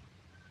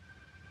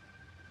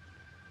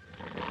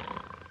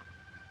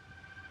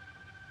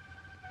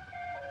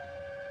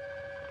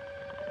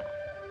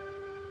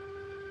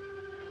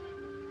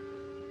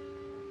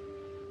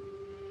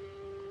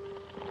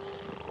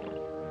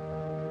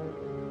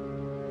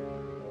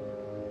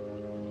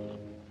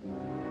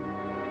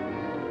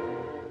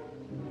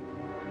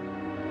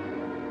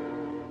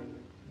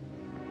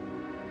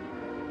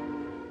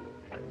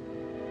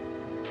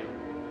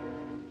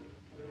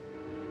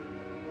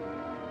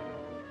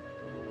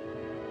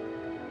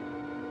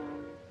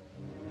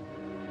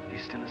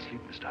 He's still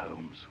asleep, Mr.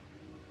 Holmes.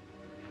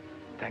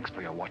 Thanks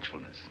for your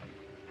watchfulness.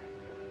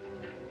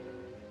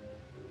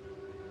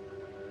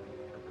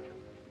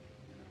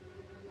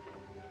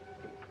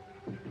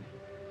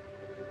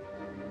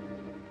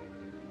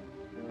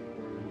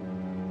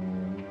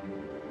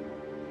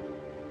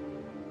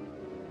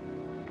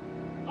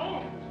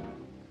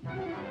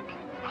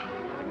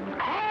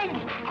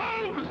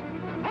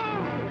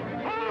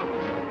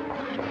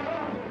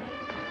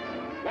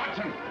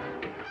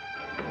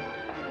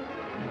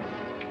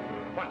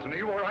 Watson, are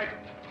you all right?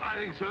 I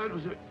think so. It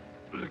was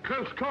a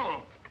close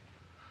call.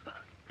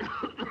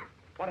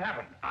 What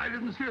happened? I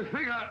didn't see a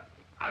thing.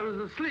 I was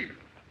asleep.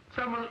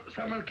 Someone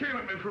came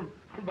at me from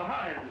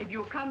behind. If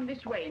you'll come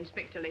this way,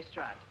 Inspector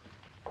Lestrade.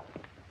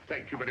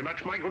 Thank you very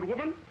much, my good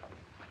woman.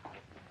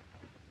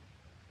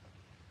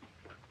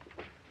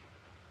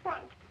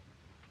 What?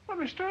 Well,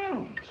 Mr.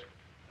 Holmes.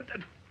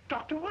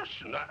 Dr.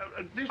 Watson,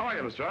 this... How are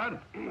you, Lestrade?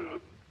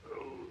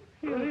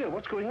 Here,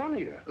 what's going on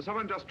here?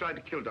 Someone just tried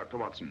to kill Dr.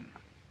 Watson.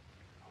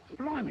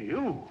 Blimey,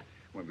 you.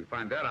 When we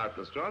find that out,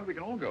 Lestrade, we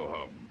can all go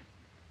home.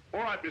 All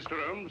right, Mr.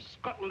 Holmes.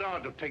 Scotland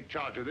Yard will take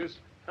charge of this.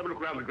 Have a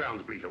look around the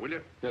grounds, Bleeter, will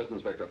you? Yes,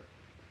 Inspector.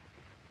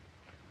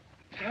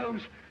 Mr.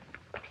 Holmes,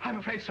 I'm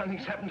afraid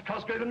something's happened to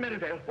Cosgrave and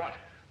Merivale. What?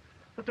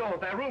 The door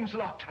of their room's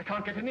locked. I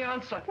can't get any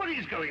answer. What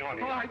is going on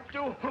here? Oh, I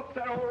do hope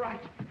they're all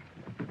right.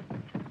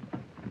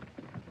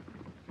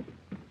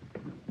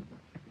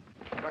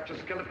 Got your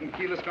skeleton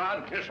key,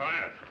 Lestrade? Yes, I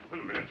have.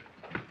 Wait a minute.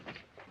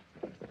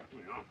 Here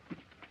we are.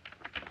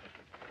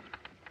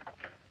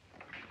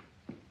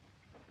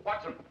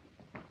 Watson.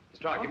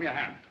 Lestrade, give me a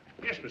hand.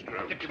 Yes, Mr.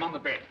 Holmes. Get him on the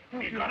bed.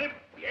 You got it?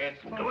 Yes,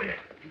 go ahead.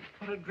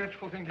 What a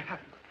dreadful thing to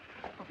happen.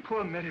 Oh,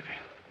 poor Merivale.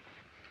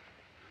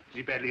 Is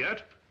he badly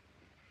hurt?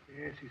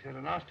 Yes, he's had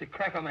a nasty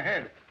crack on the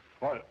head.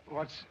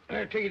 What's...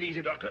 take it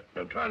easy, Doctor.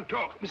 Don't try and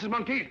talk. Mrs.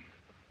 Monteith,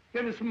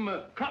 get me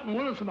some cotton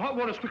wool and some hot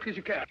water as quickly as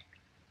you can.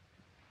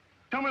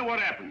 Tell me what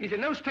happened. He's in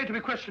no state to be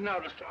questioned now,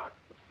 Lestrade.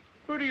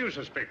 Who do you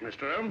suspect,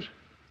 Mr. Holmes?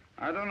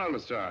 I don't know,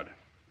 Lestrade.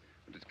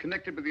 But it's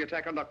connected with the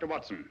attack on Dr.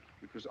 Watson,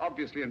 which was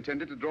obviously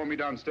intended to draw me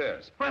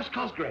downstairs. Where's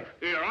Cosgrave?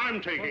 Here,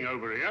 I'm taking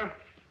over here.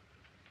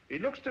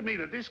 It looks to me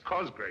that this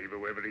Cosgrave,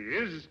 whoever he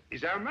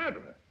is our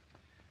murderer.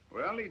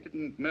 Well, he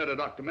didn't murder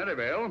Dr.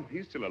 Merivale.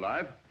 He's still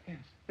alive. Yes.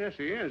 Yes,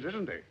 he is,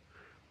 isn't he?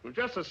 Well,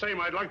 just the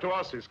same, I'd like to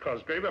ask this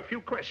Cosgrave a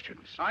few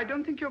questions. I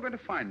don't think you're going to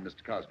find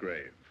Mr.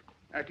 Cosgrave.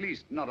 At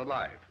least, not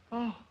alive.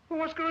 Oh, well,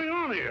 what's going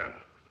on here?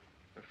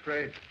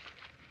 Afraid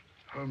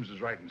Holmes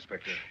is right,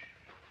 Inspector.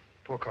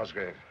 Poor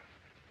Cosgrave.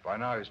 By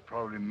now, he's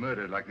probably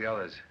murdered like the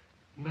others.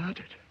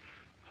 Murdered?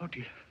 Oh,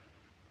 dear.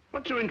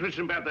 What's so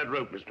interesting about that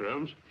rope, Mr.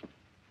 Holmes?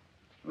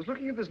 I was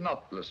looking at this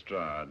knot,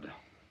 Lestrade.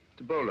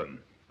 To Bowen,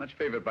 much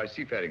favored by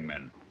seafaring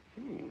men.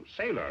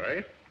 Sailor,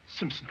 eh?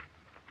 Simpson.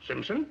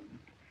 Simpson?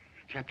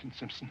 Captain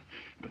Simpson.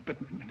 But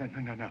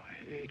no.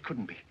 It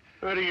couldn't be.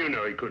 How do you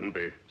know he couldn't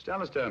be? Mr.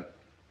 Alistair,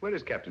 where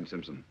is Captain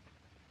Simpson?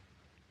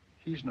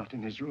 He's not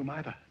in his room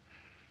either.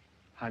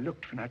 I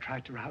looked when I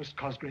tried to rouse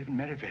Cosgrave and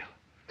Merivale.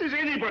 Has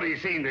anybody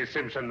seen this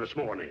Simpson this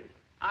morning?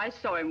 I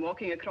saw him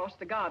walking across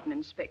the garden,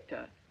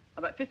 Inspector,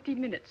 about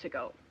 15 minutes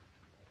ago.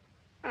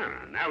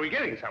 Ah, now we're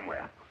getting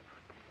somewhere.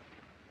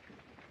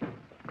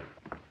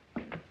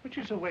 Which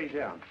is the way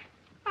down?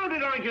 How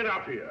did I get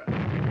up here?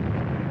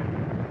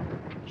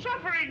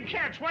 Suffering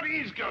cats, what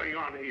is going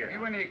on here? Have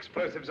you any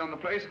explosives on the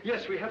place?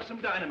 Yes, we have some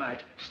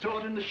dynamite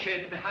stored in the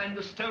shed behind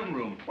the stone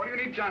room. What do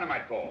you need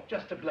dynamite for?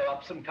 Just to blow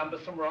up some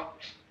cumbersome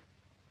rocks.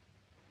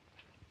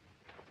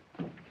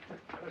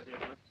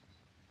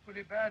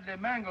 Pretty badly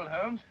mangled,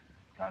 Holmes.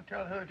 Can't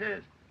tell who it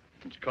is.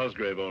 It's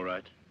Cosgrave, all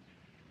right.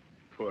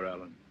 Poor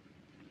Alan.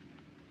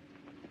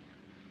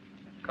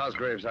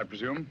 Cosgrave's, I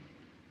presume?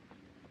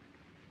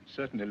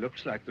 Certainly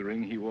looks like the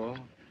ring he wore.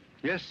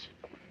 Yes.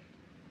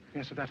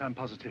 Yes, of that I'm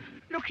positive.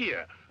 Look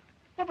here.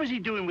 What was he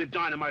doing with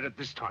dynamite at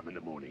this time in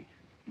the morning?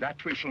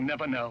 That we shall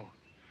never know.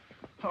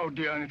 Oh,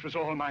 dear, and it was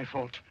all my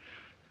fault.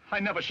 I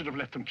never should have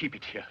let them keep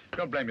it here.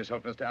 Don't blame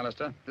yourself, Mr.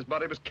 Alistair. This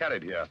body was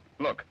carried here.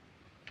 Look.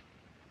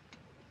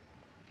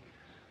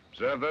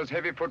 Observe those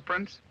heavy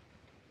footprints?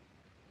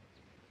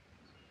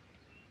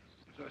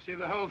 So I see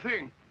the whole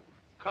thing.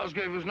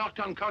 Cosgrave was knocked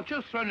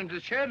unconscious, thrown into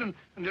the shed, and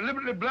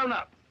deliberately blown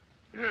up.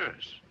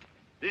 Yes.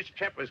 This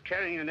chap was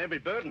carrying an heavy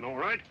burden, all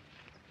right.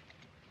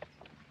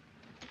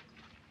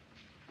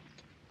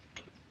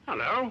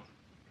 Hello.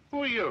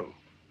 Who are you?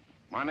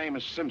 My name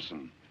is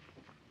Simpson.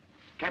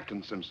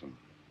 Captain Simpson.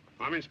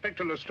 I'm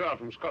Inspector Lestrade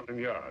from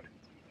Scotland Yard.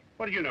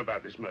 What do you know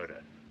about this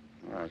murder?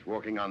 I was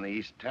walking on the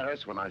east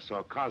terrace when I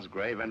saw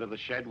Cosgrave enter the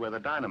shed where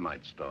the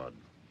dynamite's stored.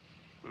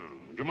 Do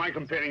you mind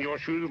comparing your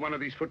shoes with one of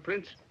these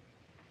footprints?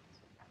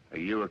 Are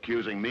you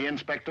accusing me,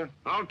 Inspector?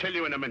 I'll tell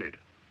you in a minute.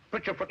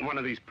 Put your foot in one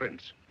of these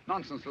prints.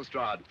 Nonsense,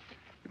 Lestrade.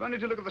 You've only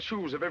to look at the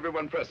shoes of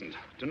everyone present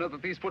to know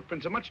that these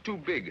footprints are much too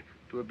big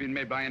to have been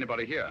made by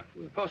anybody here.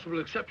 With the possible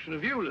exception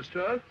of you,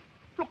 Lestrade.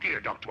 Look here,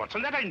 Dr.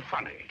 Watson, that ain't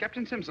funny.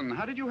 Captain Simpson,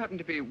 how did you happen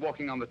to be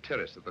walking on the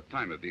terrace at the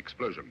time of the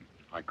explosion?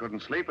 I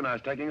couldn't sleep and I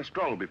was taking a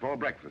stroll before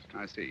breakfast.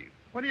 I see.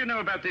 What do you know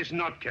about this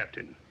knot,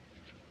 Captain?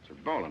 Sir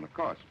Bowen, of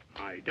course.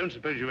 I don't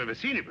suppose you've ever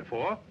seen it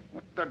before.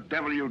 What the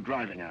devil are you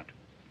driving at?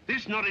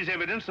 This knot is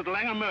evidence that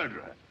Lang a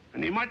murderer,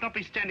 and he might not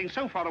be standing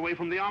so far away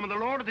from the arm of the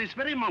law at this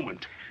very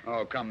moment.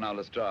 Oh, come now,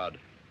 Lestrade.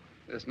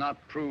 This knot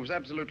proves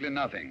absolutely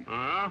nothing.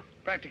 Ah?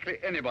 Practically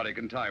anybody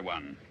can tie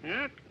one.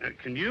 Yeah?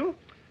 Can you?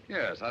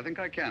 Yes, I think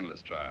I can,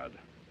 Lestrade.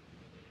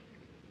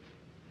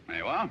 There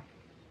you are.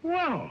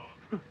 Well,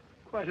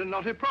 quite a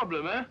knotty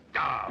problem, eh?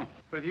 Ah.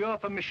 With your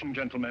permission,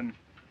 gentlemen,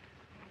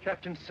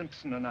 Captain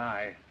Simpson and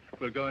I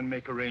will go and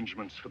make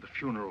arrangements for the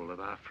funeral of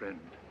our friend.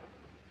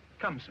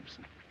 Come,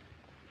 Simpson.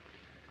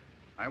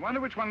 I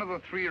wonder which one of the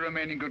three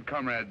remaining good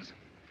comrades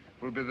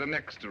will be the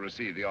next to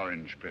receive the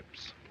orange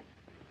pips.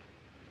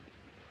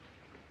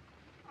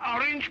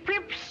 Orange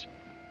pips?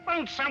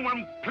 Won't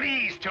someone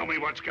please tell me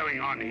what's going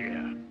on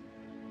here?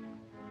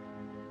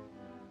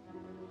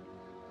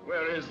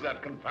 Where is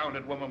that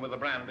confounded woman with the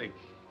brandy?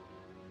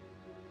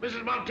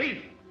 Mrs.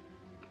 Monteith!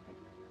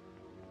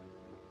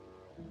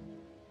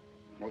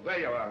 Well, there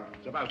you are.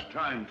 It's about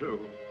time, too.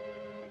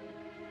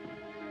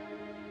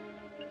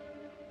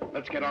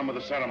 Let's get on with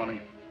the ceremony.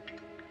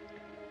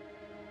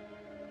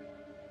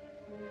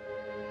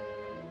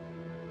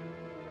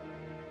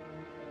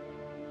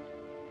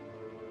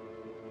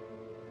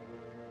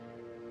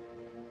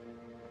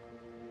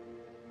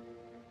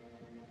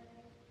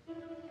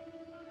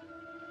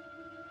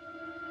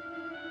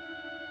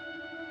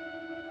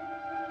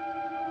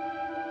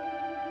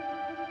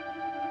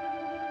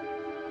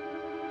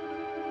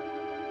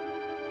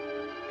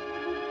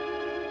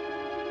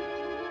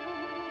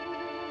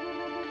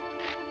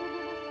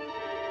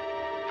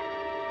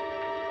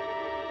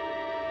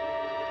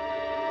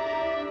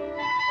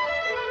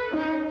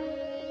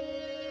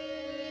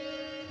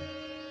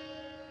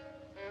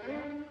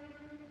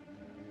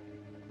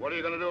 What are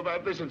you going to do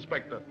about this,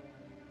 Inspector?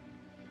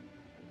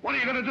 What are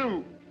you going to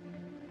do?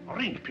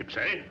 Orange pips,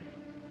 eh?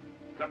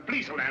 The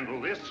police will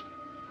handle this.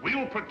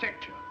 We'll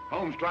protect you.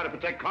 Holmes tried to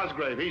protect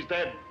Cosgrave. He's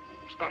dead.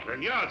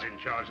 Scotland Yard's in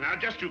charge now.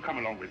 Just you come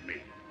along with me.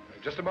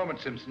 Just a moment,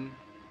 Simpson.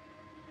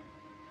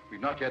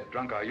 We've not yet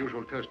drunk our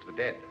usual toast to the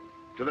dead.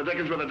 To the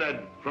dickens with the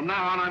dead. From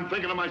now on, I'm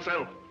thinking of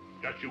myself.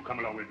 Just you come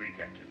along with me,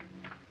 Captain.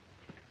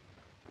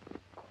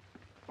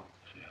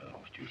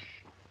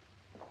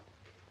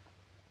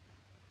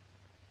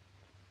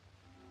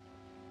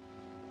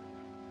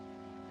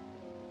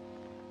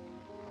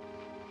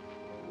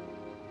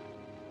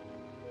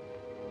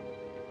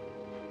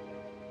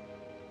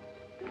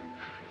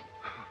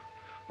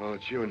 Oh,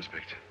 it's you,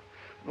 Inspector.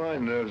 My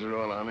nerves are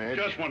all on edge.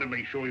 Just want to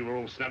make sure you were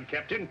all snug,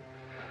 Captain.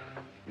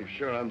 You're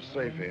sure I'm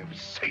safe here?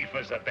 Safe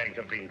as the Bank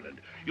of England.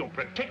 You're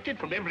protected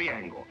from every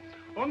angle.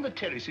 On the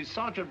terrace is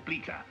Sergeant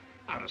Bleecker,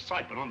 out of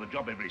sight but on the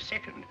job every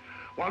second.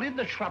 While in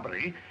the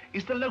shrubbery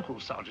is the local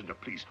sergeant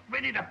of police,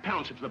 ready to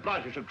pounce if the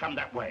blighter should come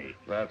that way.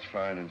 That's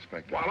fine,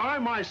 Inspector. While I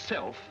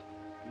myself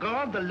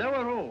guard the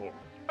lower hall,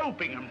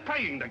 hoping and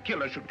praying the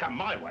killer should come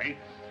my way.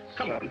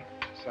 Come on.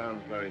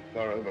 Sounds very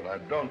thorough, but I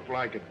don't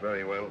like it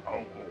very well.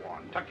 Oh, go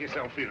on. Tuck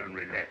yourself in and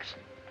relax.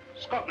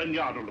 Scotland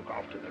Yard will look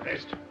after the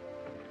rest.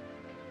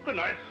 Good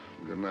night.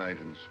 Good night,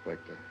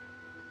 Inspector.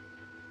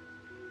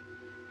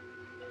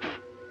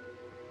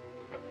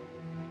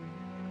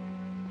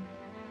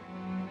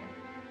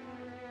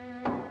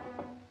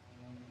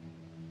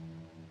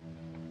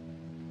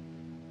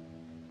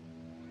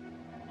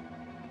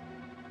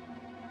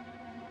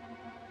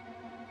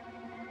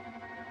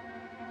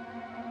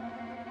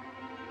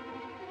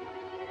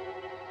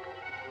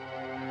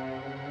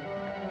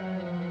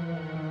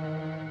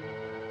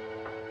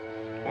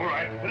 All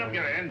right, put up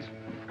your hands.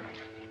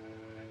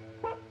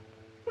 What?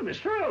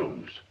 Mr.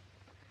 Holmes.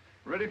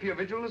 Ready for your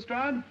vigil,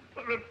 Lestrade?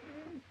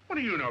 What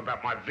do you know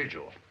about my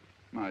vigil?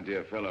 My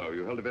dear fellow,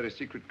 you held a very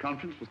secret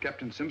conference with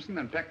Captain Simpson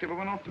and packed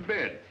everyone off to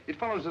bed. It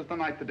follows as the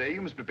night the day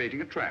you must be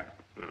baiting a trap.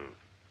 Oh.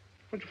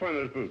 Where'd you find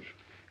those boots?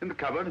 In the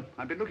cupboard.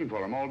 I've been looking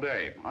for them all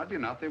day. Oddly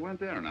enough, they weren't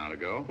there an hour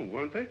ago. Oh,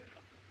 weren't they?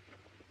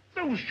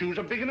 Those shoes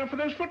are big enough for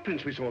those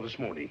footprints we saw this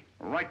morning.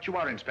 Right you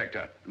are,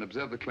 Inspector. And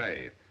observe the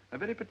clay. A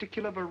very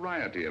particular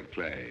variety of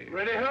clay.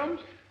 Ready,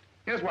 Holmes?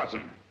 Yes,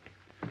 Watson.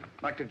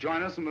 Like to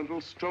join us in a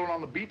little stroll on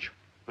the beach?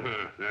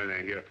 No,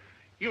 thank you.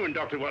 You and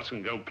Dr.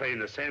 Watson go play in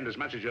the sand as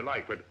much as you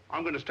like, but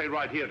I'm going to stay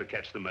right here to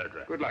catch the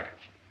murderer. Good luck.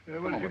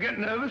 Well, if you get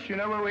nervous, you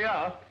know where we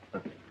are.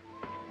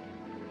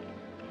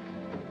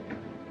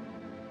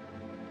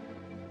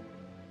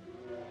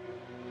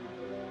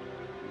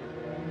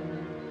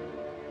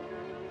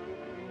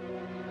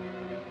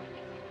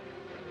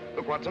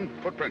 Look, Watson,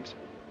 footprints.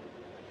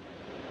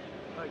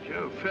 By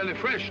Jove, fairly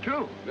fresh,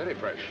 too. Very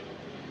fresh.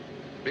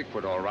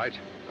 Bigfoot, all right.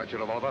 Got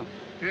your revolver?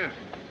 Yes.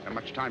 Not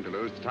much time to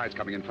lose. The tide's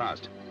coming in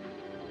fast.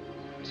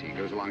 You see, he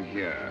goes along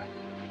here.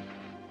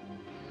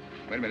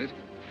 Wait a minute.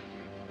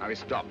 Now he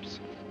stops.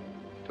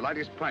 To light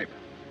his pipe.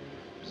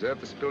 Observe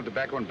the spilled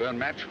tobacco and burn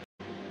match.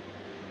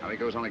 Now he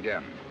goes on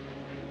again.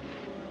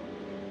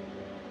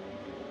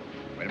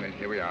 Wait a minute,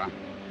 here we are.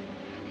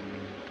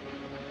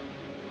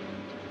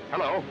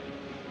 Hello.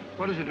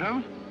 What is it,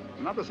 Holmes?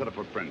 Another set of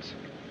footprints.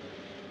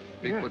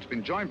 Bigfoot's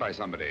been joined by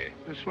somebody.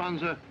 This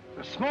one's a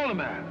smaller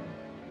man.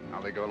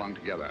 Now they go along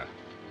together,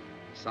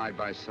 side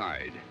by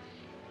side.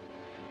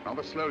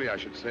 Rather slowly, I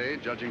should say,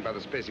 judging by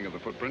the spacing of the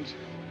footprints.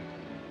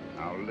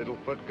 Now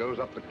Littlefoot goes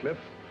up the cliff,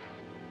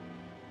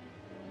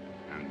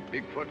 and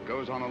Bigfoot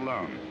goes on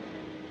alone.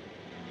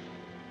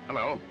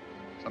 Hello.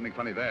 Something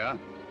funny there.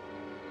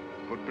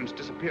 Footprints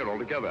disappear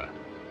altogether.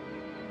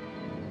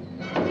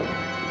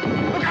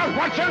 Look out,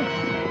 Watson!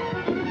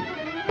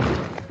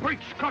 Great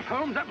Scott,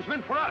 Holmes, that was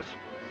meant for us.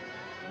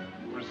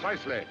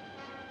 Precisely.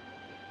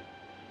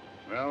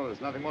 Well,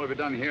 there's nothing more to be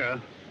done here.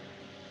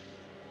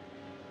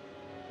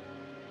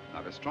 I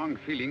have a strong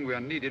feeling we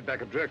are needed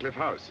back at Draycliffe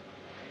House.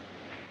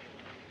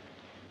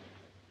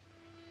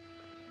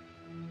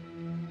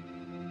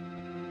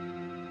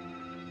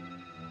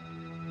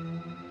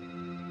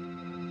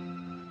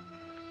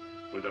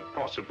 With a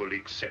possible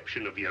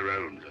exception of your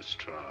own,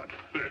 Lestrade.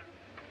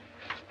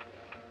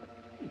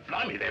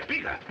 Blimey, they're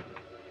bigger.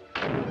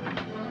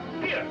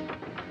 Here.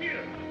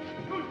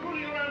 Who's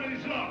pulling around in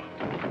his lock?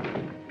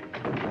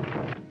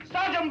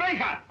 Sergeant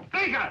Bleecker!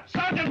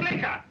 Sergeant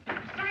Bleecker!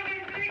 Sergeant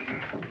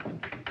Bleecker!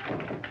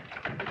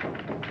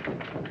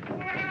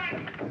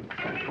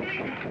 Sergeant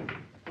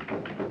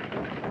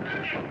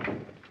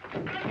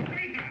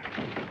Bleecker!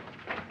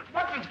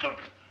 What's going...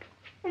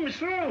 Oh,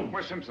 Mr. Holmes.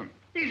 Where's Simpson?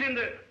 He's in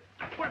the...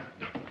 What?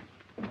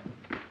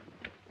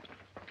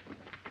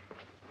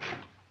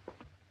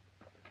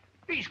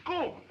 He's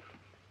gone.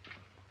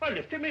 I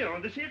left him here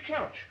on this here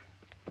couch.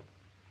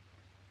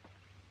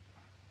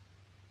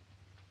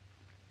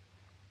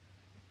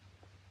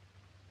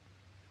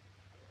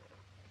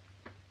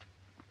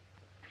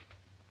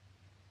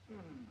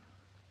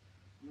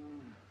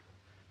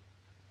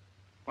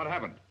 What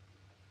happened?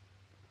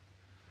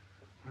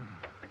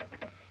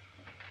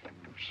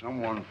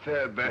 Someone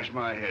fair bashed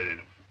my head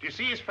in. Do you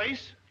see his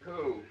face?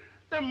 Who?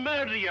 The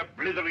murderer, you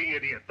blithering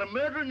idiot. The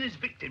murderer and his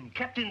victim,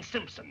 Captain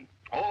Simpson.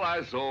 All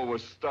I saw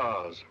was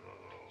stars.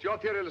 It's your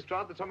theory,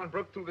 Lestrade, that someone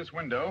broke through this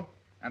window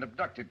and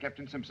abducted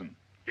Captain Simpson.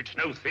 It's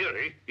no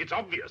theory. It's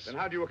obvious. Then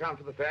how do you account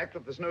for the fact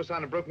that there's no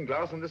sign of broken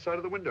glass on this side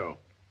of the window?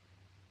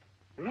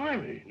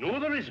 Blimey, no,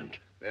 there isn't.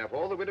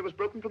 Therefore, the window was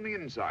broken from the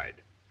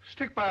inside.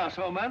 Stick by us,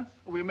 old man,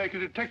 or we'll make a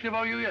detective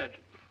of you yet.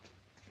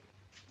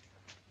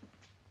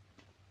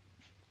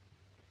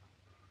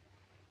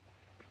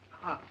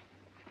 I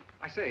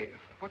say,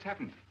 what's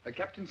happened?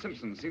 Captain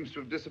Simpson seems to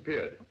have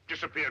disappeared.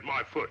 Disappeared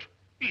my foot.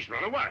 He's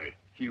run away.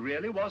 He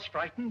really was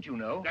frightened, you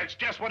know. That's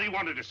just what he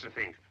wanted us to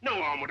think. No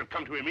harm would have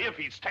come to him if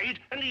he'd stayed,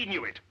 and he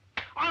knew it.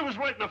 I was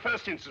right in the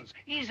first instance.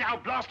 He's our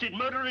blasted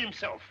murderer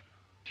himself.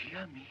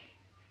 Dear me.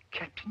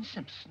 Captain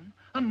Simpson,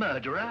 a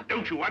murderer?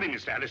 Don't you worry,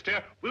 Mr.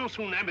 Alistair. We'll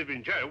soon have him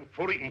in jail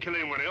before he can kill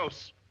anyone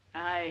else.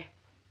 Aye.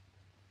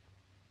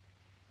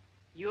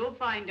 You'll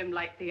find him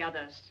like the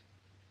others.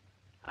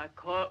 A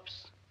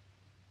corpse.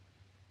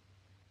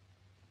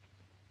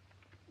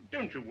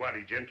 Don't you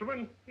worry,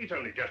 gentlemen. It's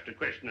only just a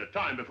question of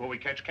time before we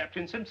catch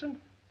Captain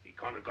Simpson. He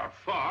can't have got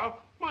far.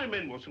 My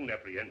men will soon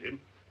apprehend him.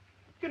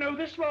 You know,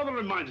 this rather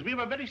reminds me of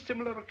a very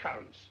similar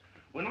occurrence.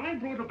 When I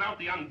brought about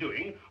the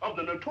undoing of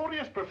the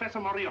notorious Professor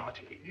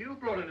Moriarty. You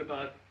brought it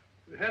about.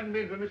 If it hadn't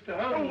been for Mr.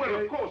 Holmes... Oh, well,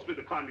 of course, with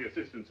the kindly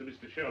assistance of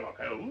Mr. Sherlock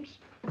Holmes.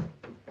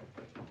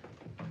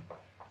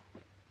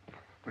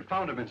 We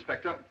found him,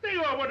 Inspector. There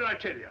you are. What did I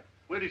tell you?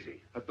 Where is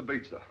he? At the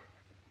beach, sir.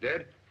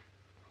 Dead?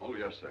 Oh,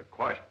 yes, sir.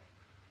 Quite.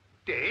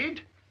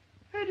 Dead?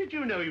 How did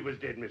you know he was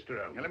dead,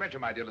 Mr. Holmes? Elementary,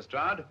 my dear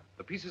Lestrade.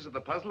 The pieces of the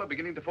puzzle are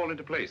beginning to fall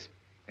into place.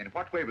 In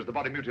what way was the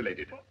body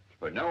mutilated?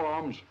 With no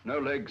arms, no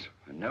legs,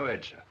 and no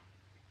head, sir.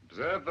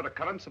 Observe the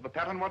recurrence of the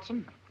pattern,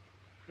 Watson?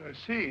 I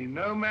see.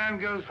 No man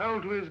goes whole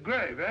to his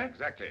grave, eh?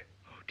 Exactly.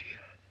 Oh, dear.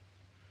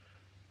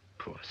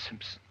 Poor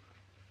Simpson.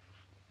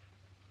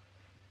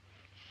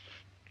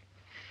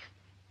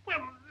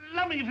 Well,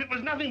 lummy, if it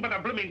was nothing but a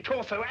blooming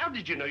torso, how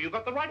did you know you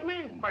got the right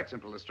man? Quite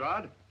simple,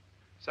 Lestrade.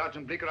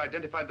 Sergeant Bleecker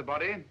identified the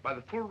body by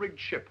the full-rigged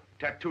ship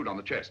tattooed on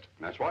the chest.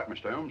 That's right,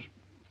 Mr. Holmes.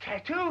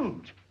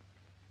 Tattooed?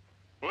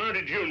 Where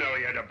did you know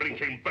he had a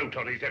blinking boat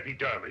on his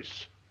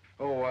epidermis?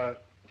 Oh,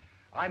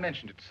 I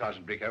mentioned it to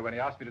Sergeant Bleecker when he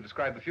asked me to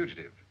describe the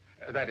fugitive.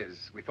 That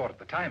is, we thought at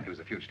the time he was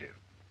a fugitive.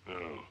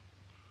 Oh.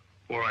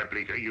 All right,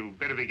 Bleecker, you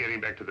better be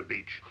getting back to the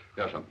beach.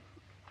 Yes, sir.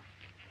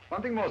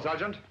 One thing more,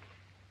 Sergeant.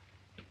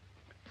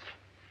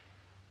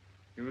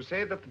 You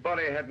say that the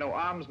body had no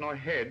arms, nor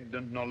head,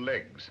 and no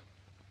legs.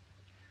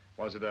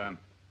 Was it a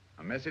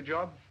messy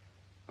job?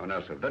 Oh,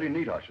 no, sir. Very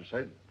neat, I should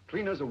say.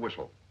 Clean as a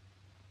whistle.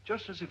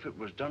 Just as if it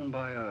was done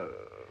by a...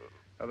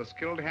 Are the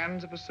skilled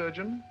hands of a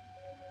surgeon?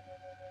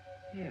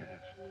 Yes.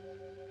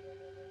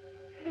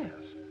 Yes.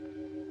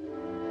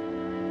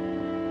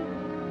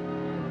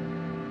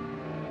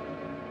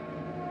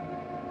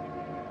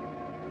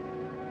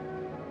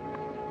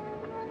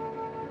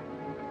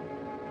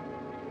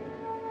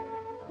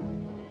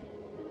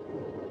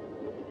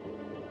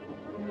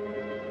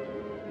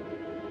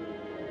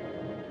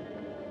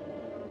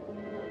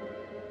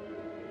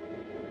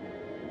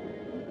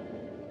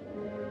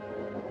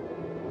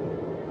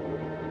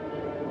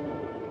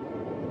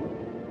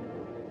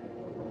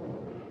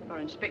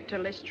 Inspector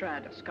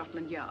Lestrade of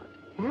Scotland Yard.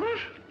 What?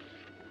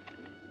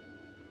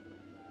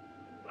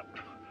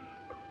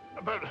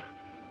 But...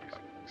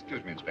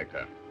 Excuse me,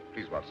 Inspector.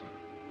 Please, Watson.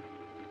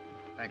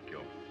 Thank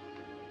you.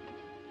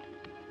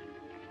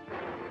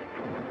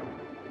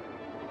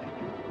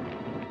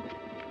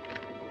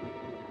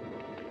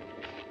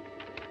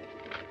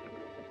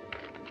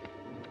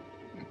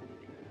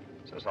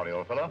 So sorry,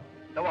 old fellow.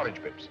 No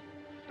orange pips.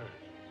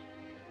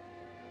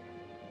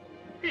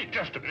 Hey,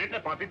 just a minute.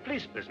 That might be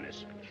police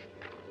business.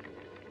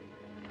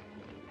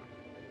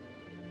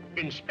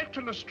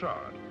 Inspector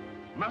Lestrade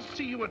must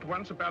see you at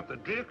once about the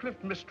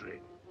Drearcliff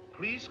mystery.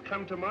 Please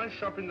come to my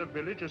shop in the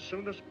village as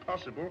soon as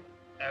possible.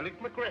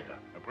 Alec McGregor.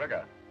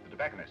 McGregor, the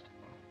tobacconist.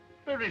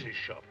 Where is his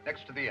shop?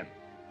 Next to the inn.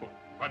 Oh,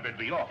 I'd better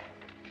be off.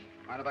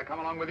 Mind if I come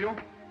along with you?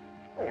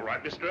 All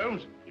right, Mr.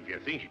 Holmes. If you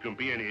think you can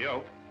be any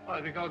help. I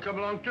think I'll come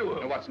along too,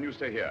 Holmes. No, Watson, you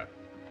stay here.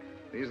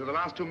 These are the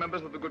last two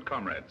members of the Good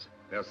Comrades.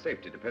 Their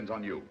safety depends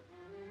on you.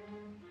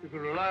 You can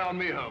rely on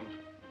me, Holmes.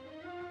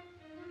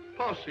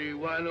 Pass the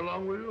wine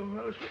along with you,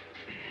 Alistair.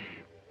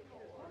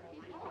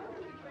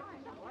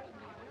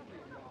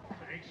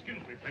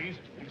 Excuse me, please.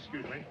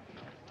 Excuse me.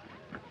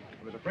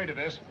 I was afraid of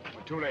this.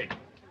 We're too late.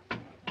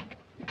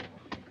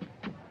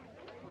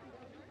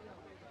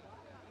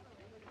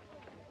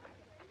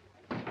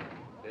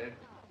 Dead?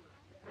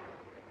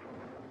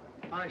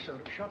 Aye, sir.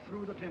 Shot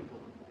through the temple.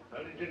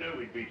 How did you know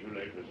we'd be too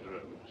late, Mr.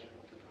 Holmes?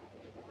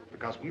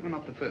 Because we were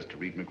not the first to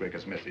read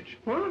McGregor's message.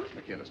 What?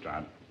 Look here,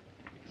 Lestrade.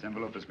 This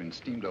envelope has been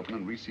steamed open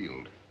and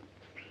resealed.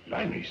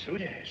 Blimey, so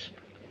yes.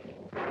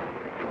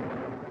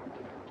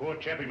 Poor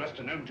chappie must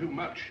have known too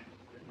much.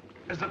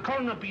 Has the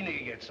coroner been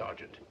here yet,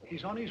 Sergeant?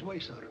 He's on his way,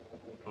 sir.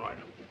 Right.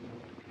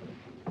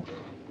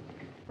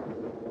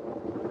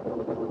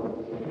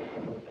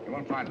 You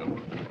won't find them.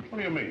 What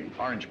do you mean?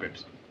 Orange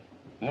pips.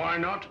 Why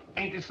not?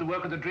 Ain't this the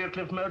work of the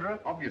Drearcliff murderer?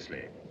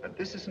 Obviously. But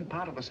this isn't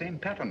part of the same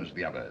pattern as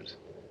the others.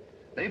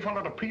 They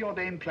followed a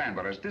preordained plan,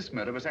 whereas this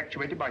murder was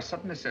actuated by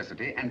sudden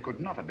necessity and could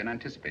not have been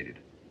anticipated.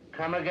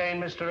 Come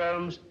again, Mr.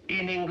 Holmes,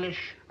 in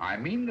English. I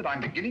mean that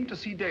I'm beginning to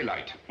see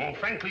daylight. Well,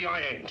 frankly,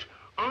 I ain't.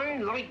 I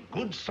like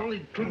good,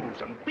 solid clues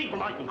and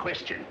people I can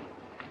question.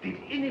 Did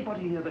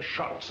anybody hear the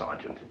shot,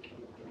 Sergeant?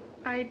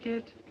 I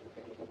did.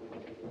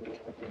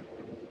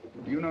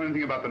 Do you know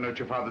anything about the note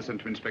your father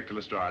sent to Inspector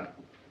Lestrade?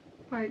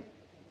 Why,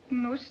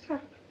 no, sir.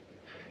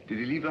 Did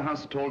he leave the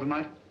house at all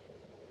tonight?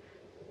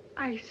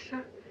 Aye,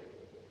 sir.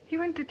 He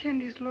went to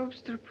tend his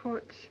lobster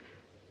pots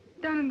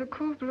down in the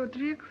cove below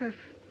Driercliff.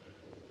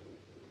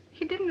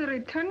 He didn't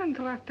return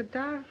until after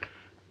dark.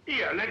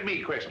 Here, let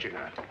me question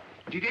her.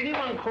 Did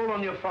anyone call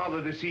on your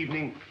father this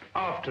evening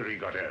after he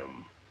got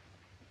home?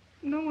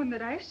 No one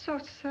that I saw,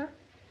 sir.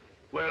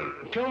 Well,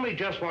 tell me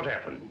just what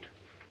happened.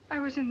 I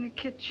was in the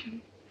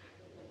kitchen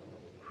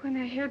when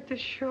I heard the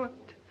shot.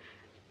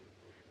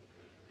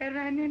 I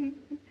ran in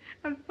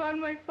and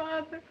found my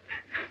father.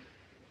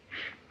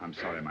 I'm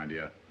sorry, my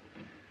dear.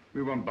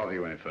 We won't bother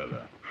you any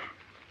further.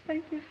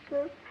 Thank you,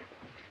 sir.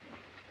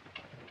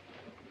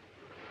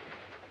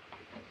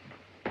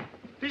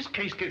 This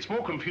case gets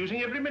more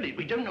confusing every minute.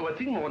 We don't know a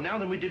thing more now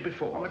than we did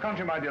before. On the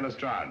contrary, my dear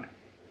Lestrade.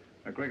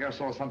 McGregor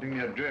saw something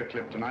near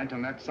Driercliff tonight,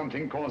 and that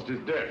something caused his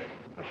death.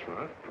 That's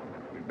right.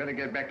 We'd better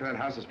get back to that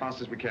house as fast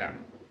as we can.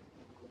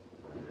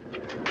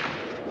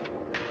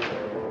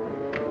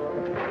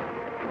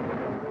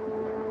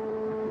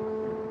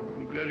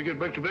 I'm glad to get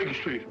back to Baker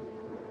Street.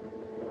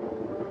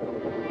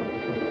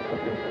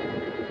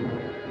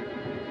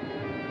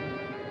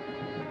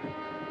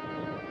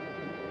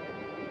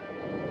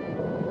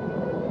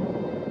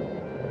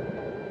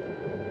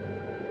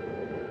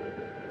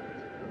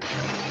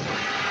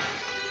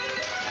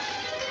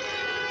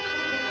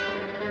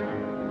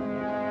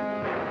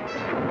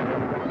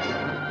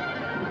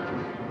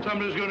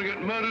 Somebody's going to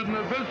get murdered in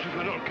their beds if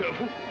they're not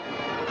careful.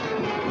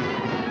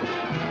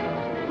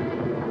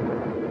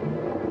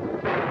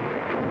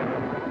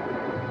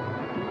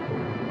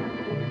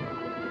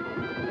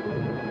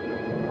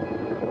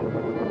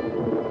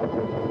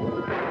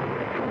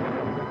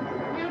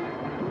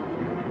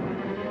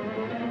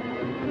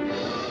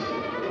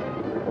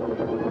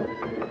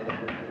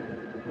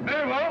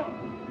 Mabel?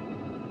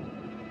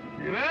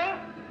 You there?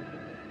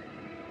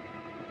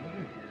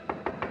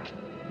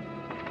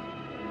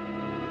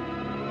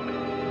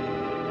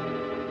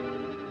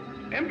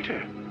 Empty.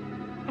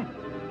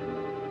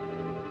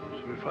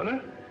 So funny.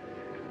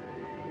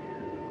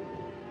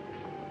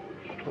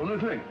 It's the only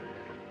thing.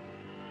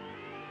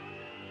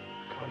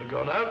 Can't have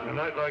gone out in a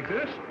night like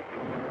this.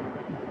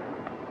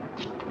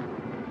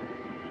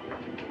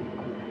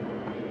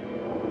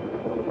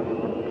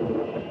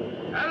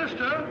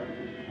 Alistair?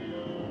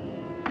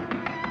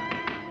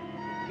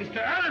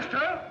 Mr.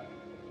 Alistair?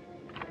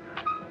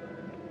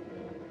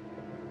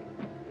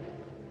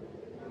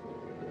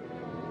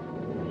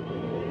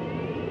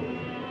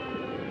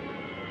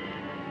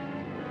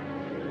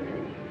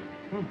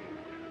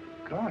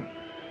 Gone.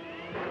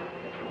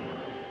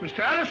 Mr.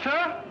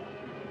 Alistair?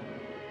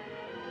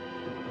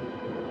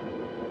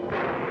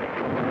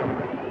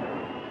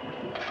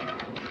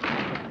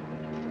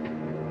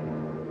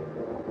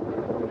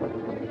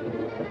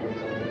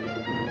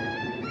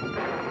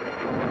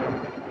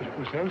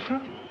 Mr.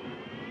 Alistair?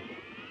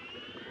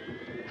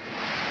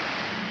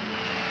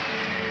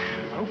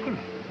 Open.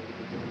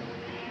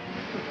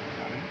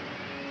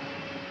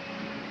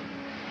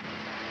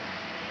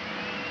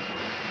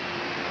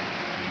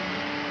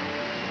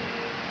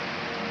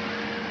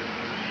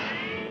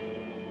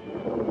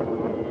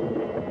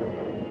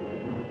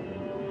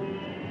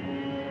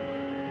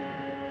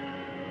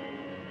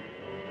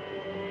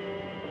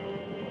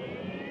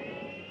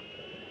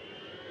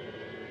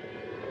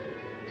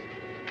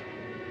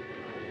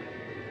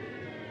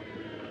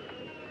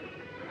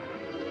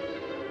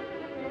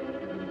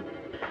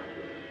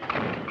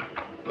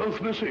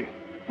 Both missing.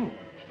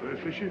 It's very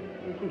fishy,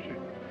 very fishy.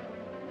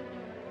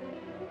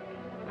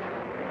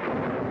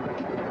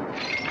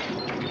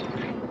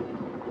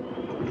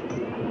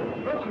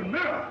 Broken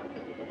mirror.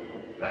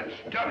 That's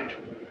done it.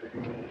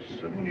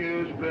 7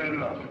 years bad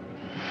luck.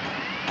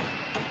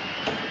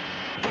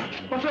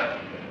 What's that?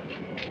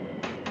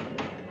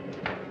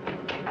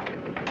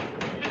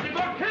 Mrs.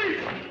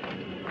 Monteith!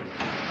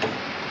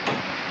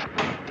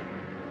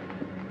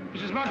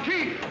 Mrs.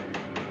 Monteith!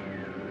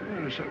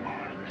 Wait a second.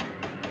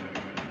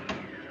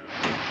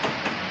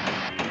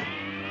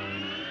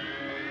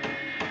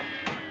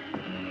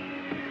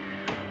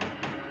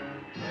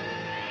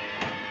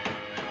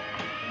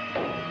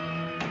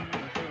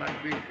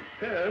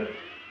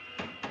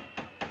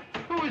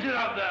 Who is it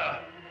out there?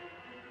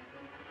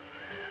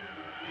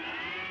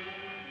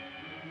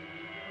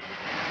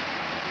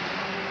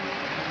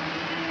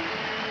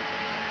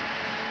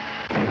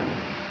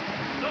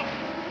 No,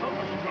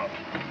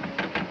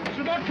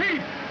 Mrs.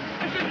 Monteith!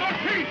 Mrs.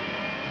 Monteith!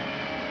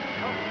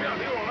 Oh, yeah,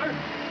 you're all right.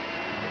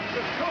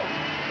 Let's go.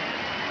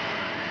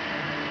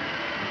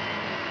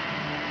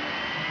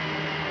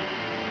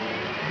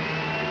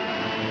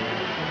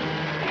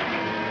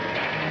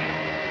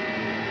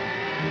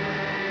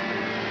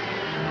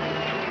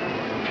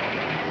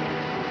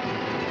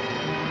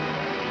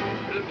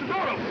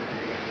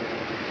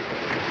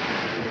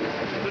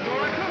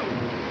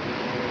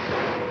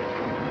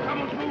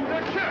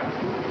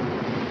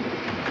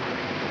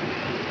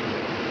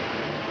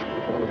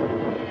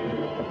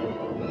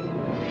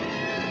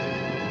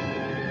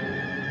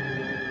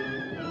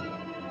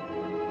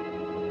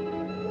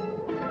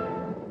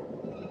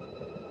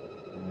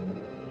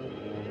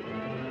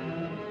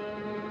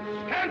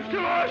 Stand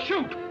still or I'll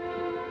shoot!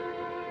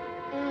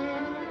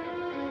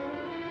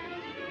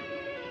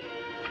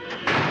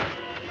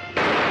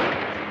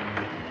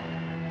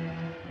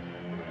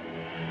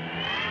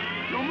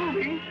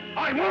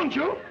 I warned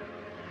you.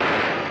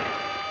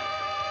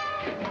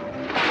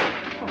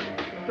 Oh,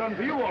 done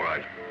for you, all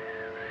right.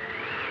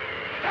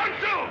 Down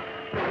to!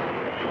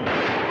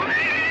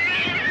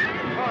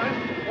 Fine.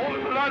 All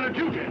in the line of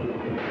duty.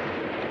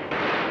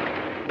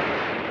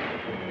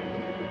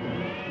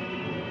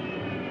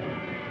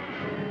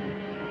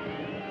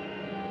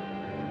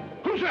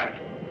 Who's that?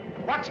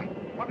 Watson,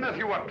 what on earth are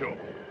you up to?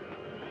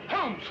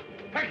 Holmes!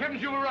 Thank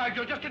heavens you arrived.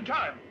 You're just in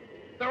time.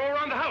 They're all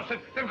around the house.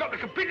 They've got me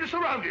completely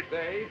surrounded.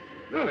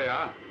 There they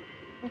are.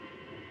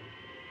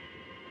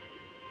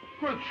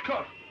 Great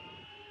Scott.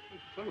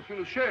 This fellow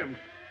feel ashamed.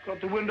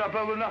 Got the wind up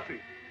over nothing.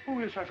 Oh,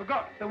 yes, I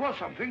forgot. There was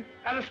something.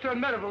 Alistair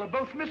and Merivale are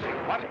both missing.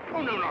 What?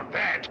 Oh, no, not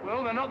that.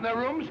 Well, they're not in their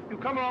rooms. You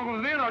come along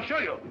with me and I'll show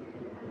you.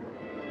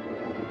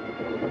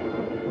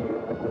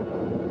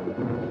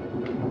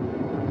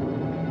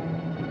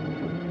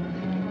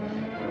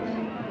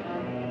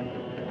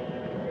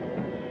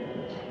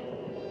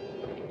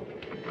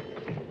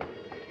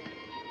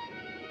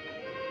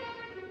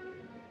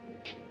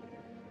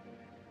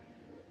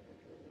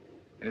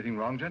 Anything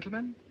wrong,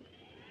 gentlemen?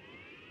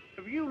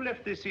 Have you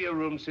left this here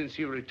room since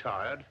you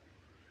retired?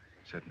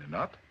 Certainly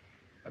not.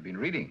 I've been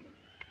reading.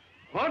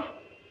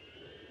 What?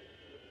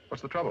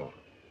 What's the trouble?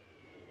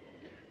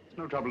 There's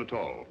no trouble at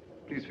all.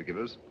 Please forgive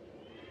us.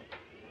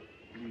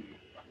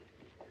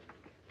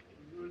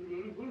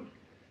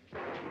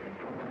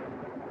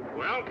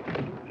 Well,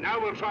 now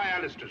we'll try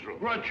Alistair's room.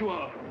 Right you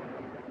are.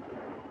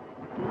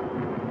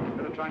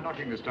 Better try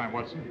knocking this time,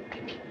 Watson.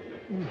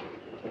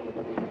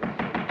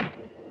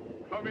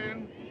 Come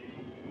in.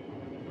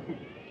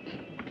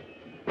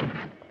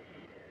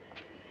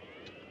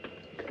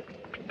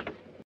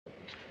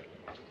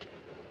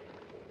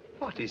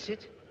 What is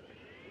it?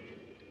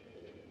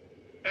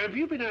 Have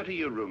you been out of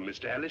your room,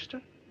 Mr.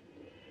 Alistair?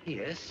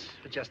 Yes,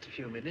 for just a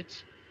few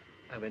minutes.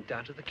 I went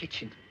down to the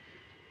kitchen,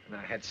 and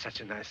I had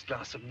such a nice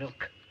glass of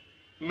milk.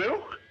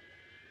 Milk?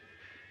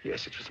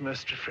 Yes, it was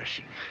most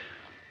refreshing.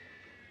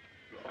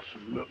 Glass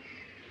of milk.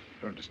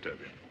 Don't disturb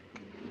him.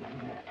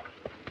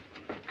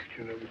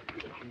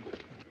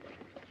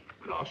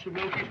 Glass of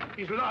milk.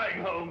 He's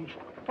lying, Holmes.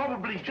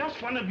 Probably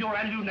just one of your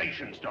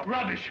hallucinations, Doctor.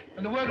 Rubbish.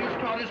 And the word he's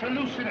got is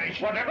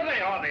hallucination. Whatever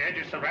they are, they're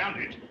just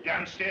surrounded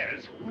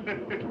downstairs. I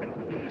didn't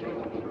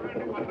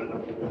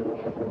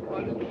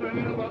say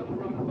anything about the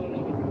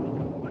roundabout.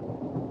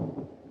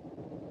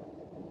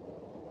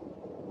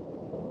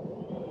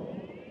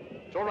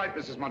 It's all right,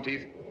 Mrs.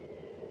 Monteith.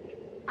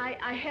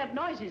 I heard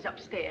noises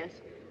upstairs.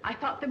 I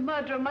thought the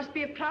murderer must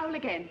be a prowl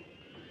again.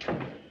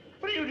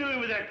 What are you doing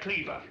with that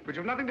cleaver? But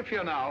you've nothing to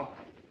fear now.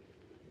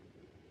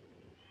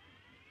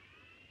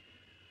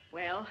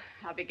 Well,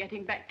 I'll be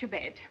getting back to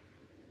bed.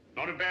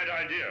 Not a bad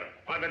idea.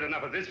 I've had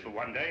enough of this for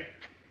one day.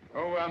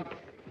 Oh,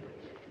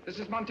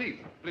 Mrs. Monteith,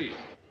 please.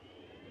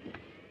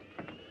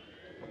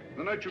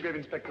 The note you gave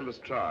Inspector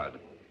Lestrade,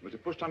 was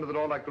it pushed under the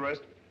door like the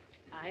rest?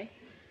 Aye.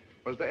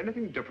 Was there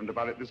anything different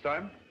about it this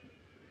time?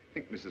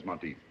 Think, Mrs.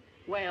 Monteith.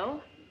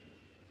 Well,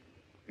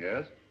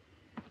 Yes?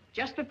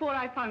 just before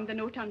I found the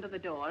note under the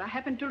door, I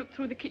happened to look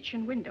through the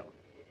kitchen window.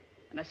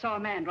 And I saw a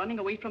man running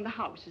away from the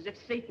house as if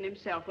Satan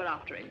himself were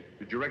after him.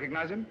 Did you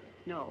recognize him?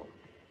 No,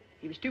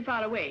 he was too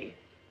far away.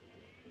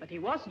 But he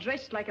was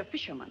dressed like a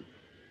fisherman.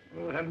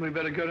 Well, hadn't we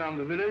better go down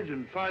to the village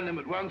and find them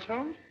at once,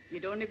 Holmes?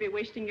 You'd only be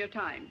wasting your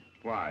time.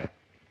 Why?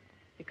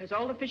 Because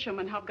all the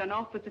fishermen have gone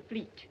off with the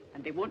fleet,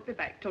 and they won't be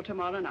back till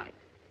tomorrow night.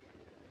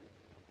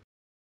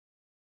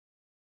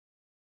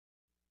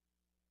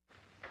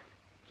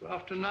 It's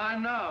after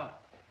 9 now.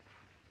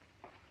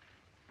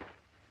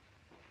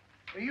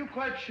 Are you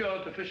quite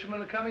sure the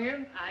fishermen are coming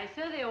in? Aye,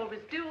 sir, they always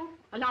do.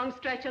 A long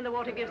stretch on the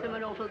water gives them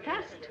an awful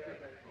cast.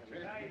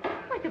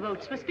 Why, the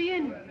boats must be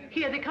in.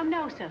 Here they come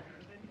now, sir.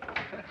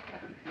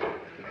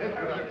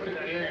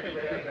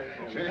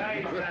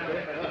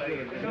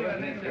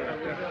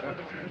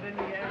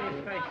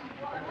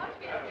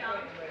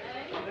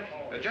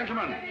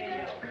 Gentlemen.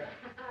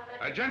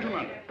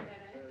 Gentlemen.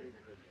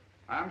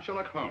 I am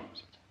Sherlock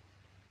Holmes.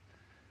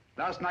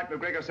 Last night,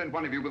 McGregor sent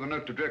one of you with a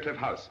note to Draycliff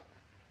House.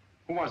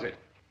 Who was it?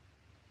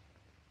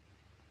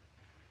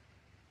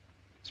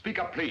 Speak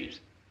up,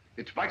 please.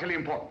 It's vitally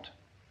important.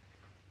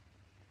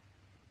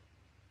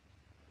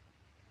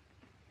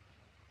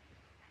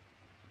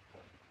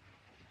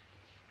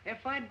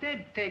 If I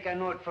did take a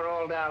note for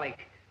old Alec,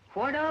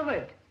 what of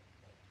it?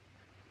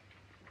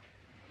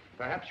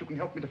 Perhaps you can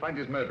help me to find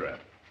his murderer.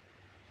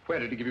 Where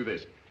did he give you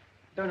this?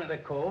 Down at the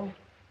cove.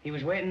 He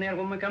was waiting there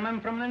when we come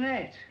in from the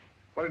net.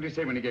 What did he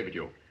say when he gave it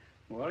you?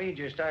 Well, he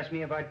just asked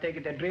me if I'd take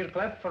it to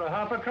Draycliff for a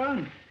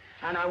 £0.50.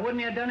 And I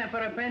wouldn't have done it for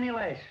a penny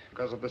less.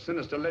 Because of the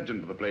sinister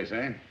legend of the place,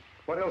 eh?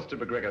 What else did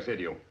McGregor say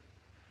to you?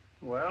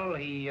 Well,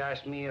 he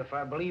asked me if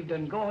I believed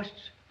in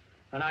ghosts.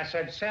 And I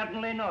said,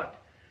 certainly not.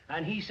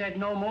 And he said,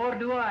 no more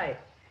do I.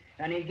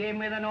 And he gave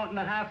me the note and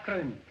a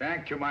 £0.50.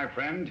 Thank you, my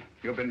friend.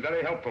 You've been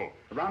very helpful.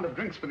 A round of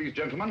drinks for these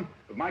gentlemen,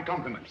 with my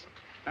compliments.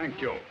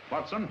 Thank you.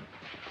 Watson?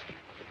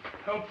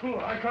 Helpful?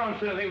 I can't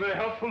say anything very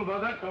helpful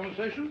about that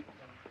conversation.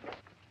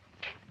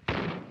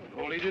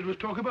 All he did was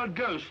talk about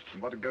ghosts.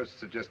 And what do ghosts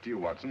suggest to you,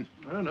 Watson?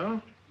 I don't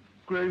know.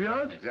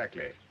 Graveyard?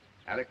 Exactly.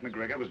 Alec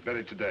McGregor was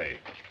buried today.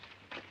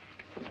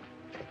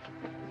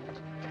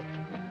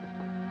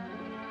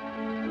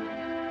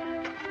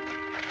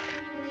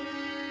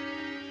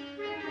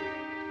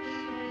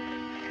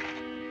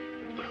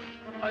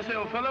 I say,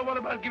 old fellow, what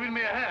about giving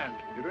me a hand?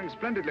 You're doing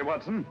splendidly,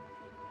 Watson.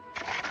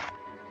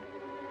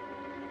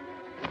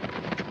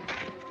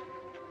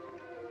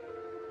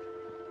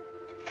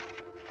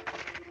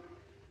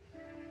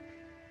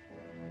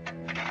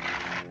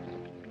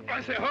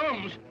 I say,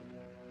 Holmes,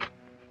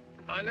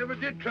 I never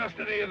did trust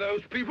any of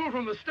those people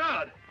from the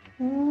start.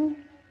 Who?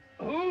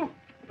 Who?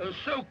 Those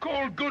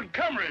so-called good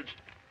comrades.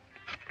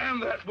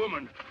 And that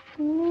woman.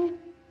 Who?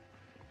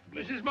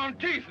 Mrs.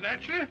 Monteith,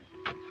 naturally.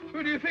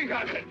 Who do you think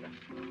I met?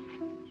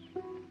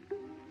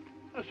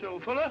 That's the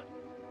old fella.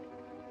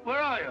 Where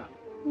are you?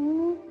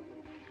 Who?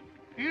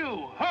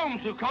 You,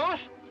 Holmes, of course.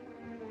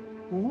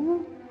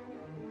 Who?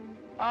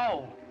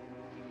 Oh.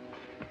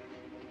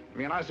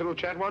 Be a nice little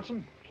chat,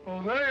 Watson?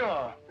 Oh, there you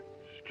are.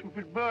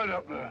 Stupid bird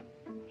up there.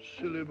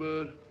 Silly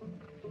bird.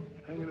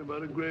 Hanging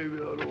about a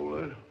graveyard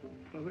all night.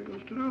 Nothing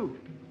else to do.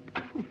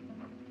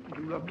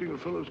 Interrupting a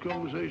fellow's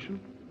conversation.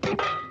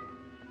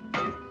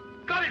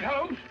 Got it,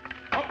 Holmes.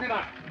 Help me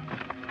now.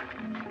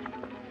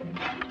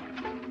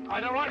 I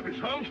don't like this,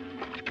 Holmes.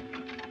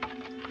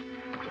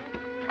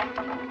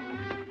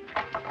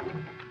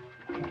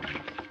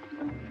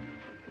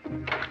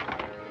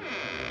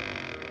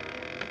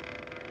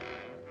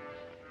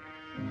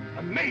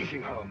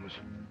 Amazing, Holmes.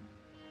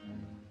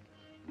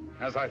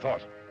 As I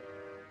thought.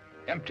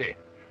 Empty.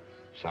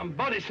 Some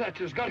body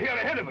snatchers got here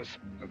ahead of us.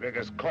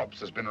 McGregor's corpse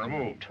has been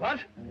removed. What?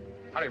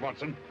 Hurry,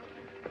 Watson.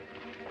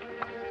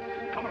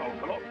 Come on, old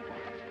fellow.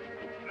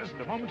 There isn't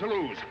a moment to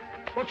lose.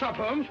 What's up,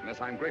 Holmes?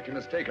 Unless I'm greatly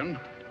mistaken,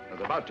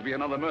 there's about to be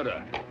another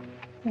murder.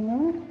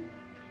 Who?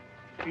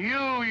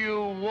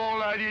 You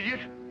wall-eyed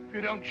idiot. If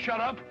you don't shut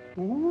up.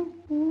 Who?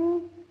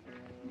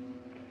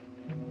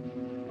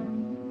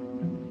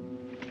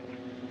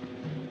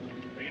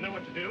 You know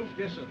what to do?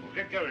 Yes, sir. We'll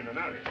get going and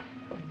hurry.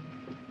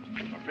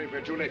 I'm afraid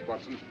we're too late,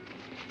 Watson.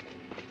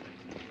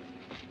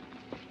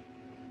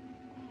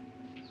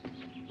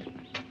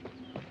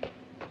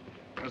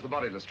 Where's the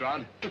body,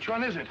 Lestrade? Which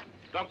one is it?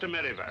 Dr.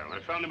 Merivale. I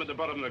found him at the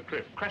bottom of the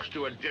cliff, crashed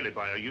to a jelly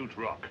by a huge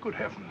rock. Good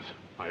heavens.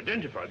 I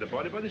identified the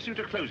body by the suit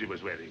of clothes he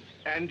was wearing.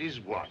 And his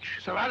watch.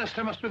 So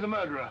Alistair must be the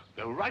murderer.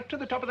 Go right to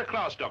the top of the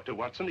class, Dr.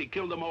 Watson. He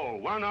killed them all,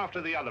 one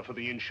after the other, for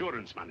the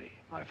insurance money.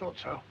 I thought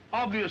so.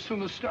 Obvious from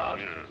the start.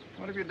 Yeah.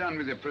 What have you done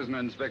with your prisoner,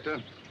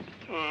 Inspector?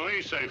 Oh,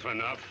 he's safe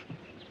enough.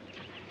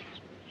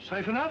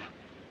 Safe enough?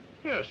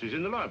 Yes, he's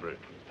in the library.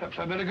 Perhaps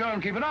I'd better go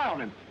and keep an eye on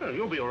him. Oh,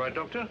 you'll be all right,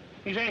 Doctor.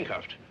 He's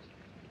handcuffed.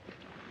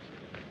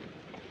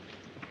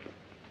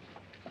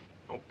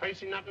 Oh,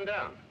 pacing up and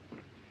down.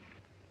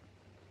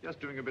 Just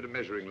doing a bit of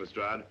measuring,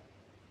 Lestrade.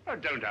 Oh,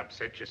 don't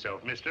upset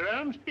yourself, Mr.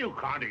 Holmes. You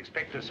can't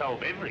expect to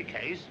solve every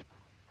case.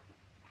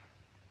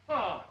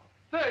 Ah,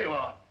 there you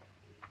are.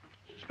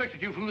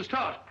 Suspected you from the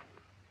start.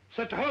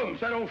 Said to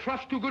Holmes, that old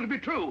fluff's too good to be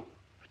true.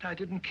 But I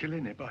didn't kill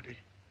anybody.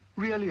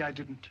 Really, I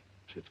didn't.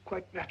 It's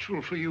quite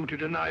natural for you to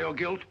deny your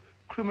guilt.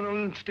 Criminal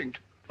instinct.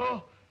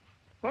 Oh,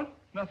 what?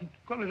 Nothing.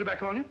 Got any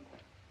tobacco on you?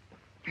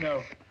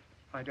 No,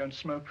 I don't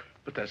smoke.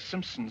 But there's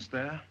Simpson's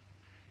there.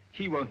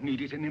 He won't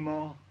need it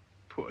anymore.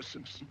 Poor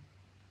Simpson.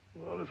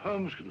 Well, if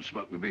Holmes can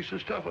smoke the beast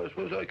of stuff, I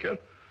suppose I can.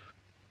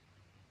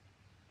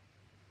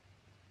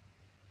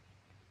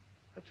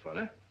 That's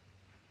funny.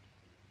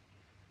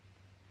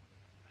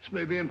 This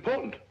may be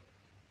important.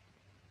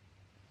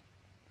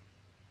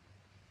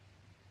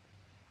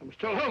 I must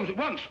tell Holmes at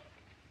once.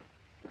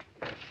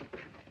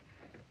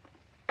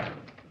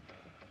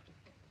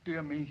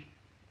 Dear me.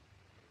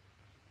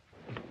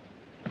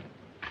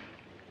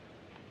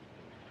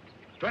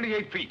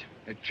 28 feet.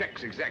 It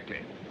checks exactly.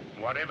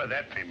 Whatever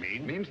that may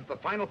mean. Means that the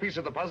final piece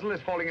of the puzzle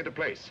is falling into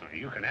place.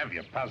 You can have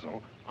your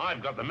puzzle.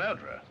 I've got the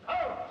murderer.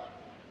 Oh!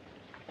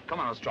 Come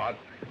on, Lestrade.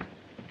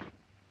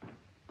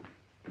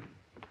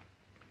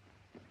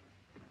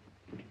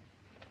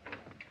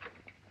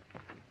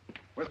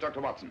 Where's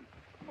Dr. Watson?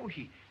 Oh,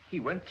 he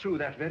went through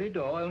that very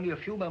door only a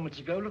few moments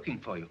ago looking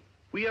for you.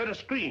 We heard a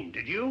scream,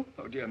 did you?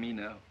 Oh, dear me,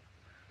 no.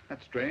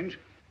 That's strange.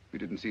 We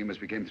didn't see him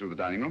as we came through the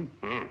dining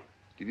room.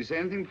 Did he say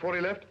anything before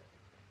he left?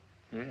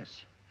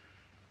 Yes.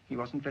 He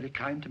wasn't very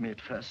kind to me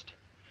at first.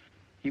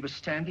 He was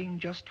standing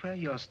just where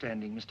you're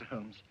standing, Mr.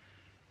 Holmes.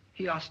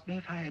 He asked me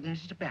if I had any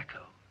tobacco,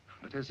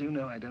 but as you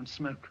know, I don't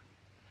smoke.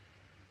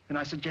 And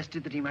I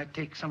suggested that he might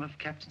take some of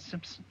Captain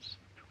Simpson's.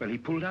 Well, he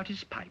pulled out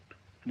his pipe,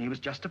 and he was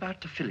just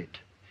about to fill it,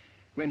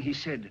 when he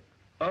said,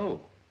 "Oh,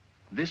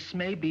 this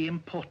may be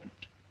important.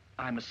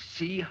 I must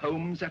see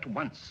Holmes at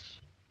once."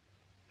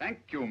 Thank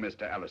you,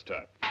 Mr.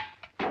 Alistair.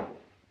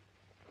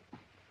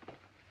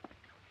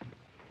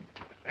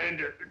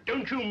 And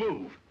don't you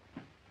move.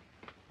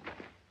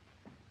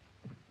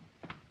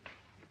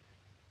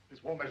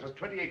 This wall measures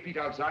 28 feet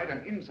outside,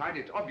 and inside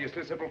it's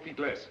obviously several feet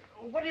less.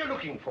 What are you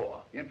looking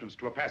for? The entrance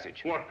to a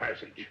passage. What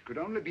passage? It could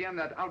only be on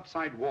that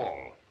outside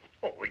wall.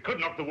 Oh, we could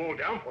knock the wall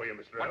down for you,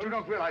 Mr. What Holmes. you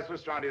don't realize,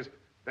 Lestrade, is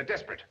they're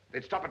desperate.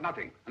 They'd stop at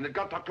nothing, and they've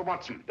got Dr.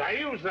 Watson. They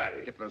use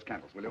that. Get those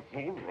candles, will you?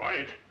 All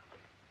right.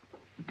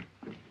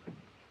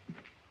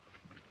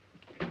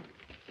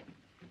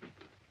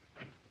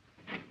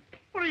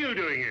 What are you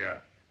doing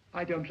here?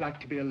 I don't like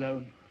to be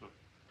alone.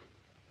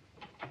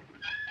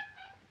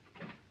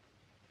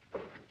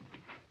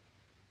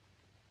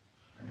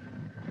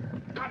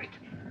 Got it.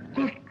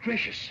 Good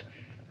gracious.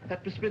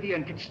 That must be the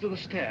entrance to the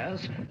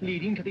stairs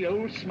leading to the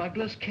old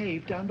smuggler's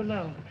cave down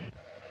below.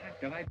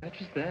 No idea that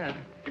was there.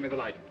 Give me the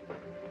light.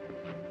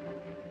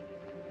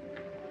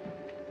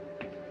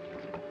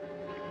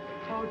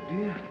 Oh,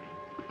 dear.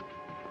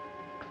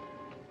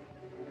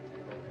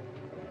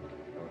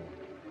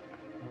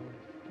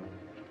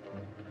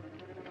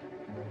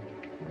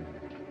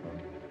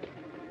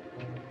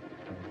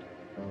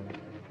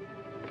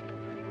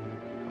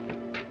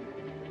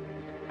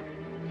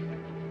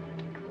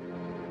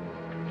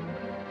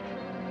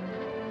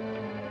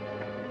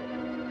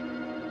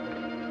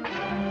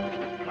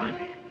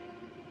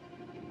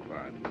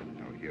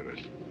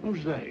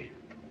 Who's they?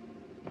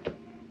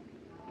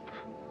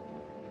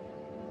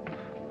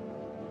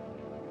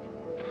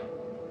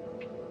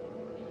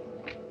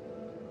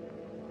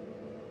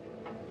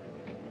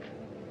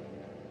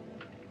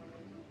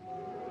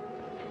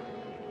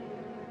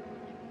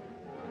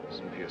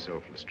 Listen for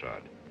yourself,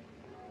 Lestrade.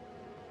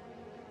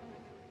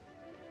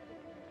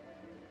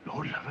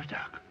 Lord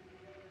Lavadoc.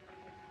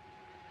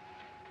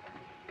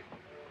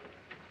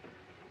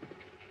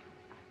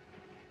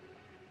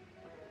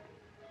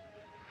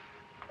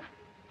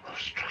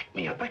 Strike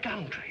me up a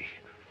country.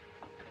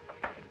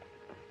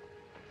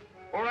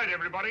 All right,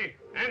 everybody.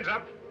 Hands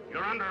up.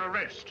 You're under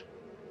arrest.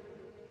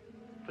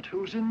 But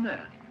who's in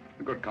there?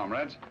 The good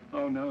comrades.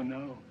 Oh, no,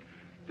 no.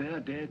 They're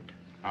dead.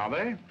 Are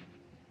they?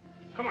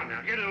 Come on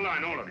now, get in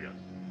line, all of you.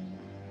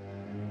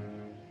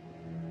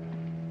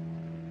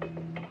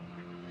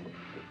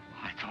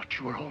 I thought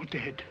you were all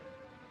dead.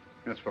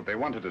 That's what they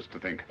wanted us to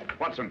think.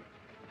 Watson.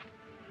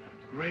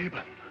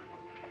 Rayburn,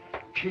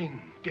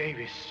 King,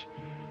 Davies,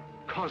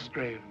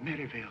 Cosgrave,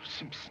 Merivale,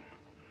 Simpson.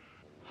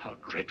 How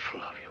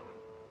dreadful of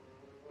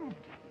you.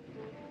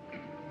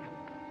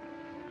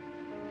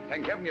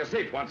 Thank heaven you're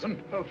safe,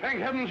 Watson. Oh,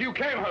 thank heavens you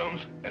came,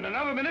 Holmes. In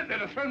another minute, they'd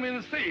have thrown me in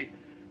the sea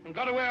and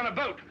got away on a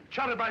boat,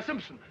 chartered by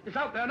Simpson. It's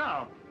out there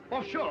now,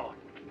 offshore.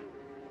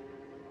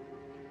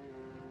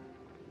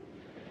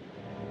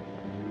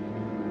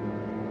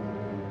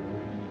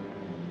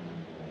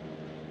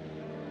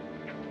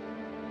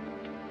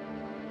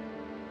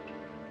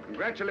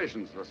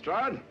 Congratulations,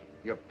 Lestrade.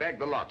 You've bagged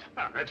the lot.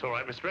 Ah, that's all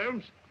right, Mr.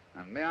 Holmes.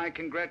 And may I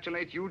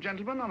congratulate you,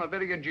 gentlemen, on a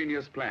very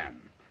ingenious plan.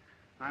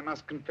 I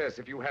must confess,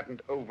 if you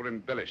hadn't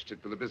over-embellished it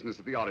with the business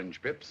of the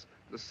orange pips,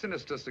 the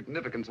sinister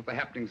significance of the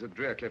happenings at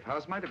Drearcliff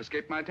House might have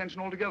escaped my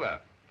attention altogether.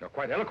 You're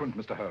quite eloquent,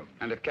 Mr. Holmes.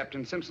 And if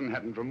Captain Simpson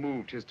hadn't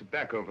removed his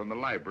tobacco from the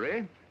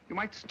library, you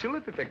might still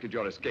have effected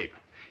your escape.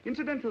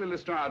 Incidentally,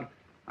 Lestrade,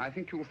 I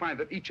think you'll find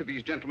that each of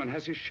these gentlemen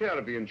has his share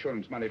of the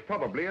insurance money,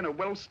 probably in a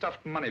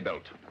well-stuffed money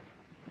belt.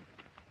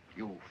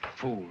 You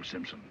fool,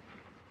 Simpson.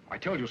 I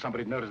told you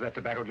somebody'd noticed that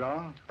tobacco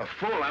jar. A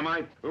fool, am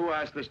I? Who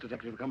asked this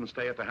detective to come and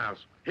stay at the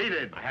house? He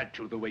did. I had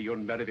to, the way you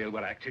and Merivale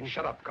were acting.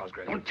 Shut up,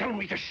 Cosgrave. Don't tell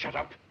me to shut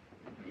up.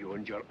 You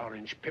and your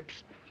orange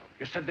pips.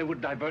 You said they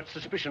would divert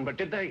suspicion, but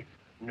did they?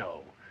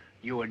 No.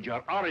 You and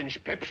your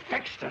orange pips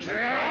fixed us. All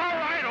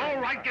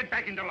right, get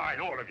back into line,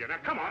 all of you. Now,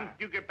 come on,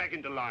 you get back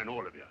into line,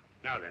 all of you.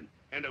 Now then,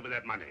 hand over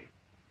that money.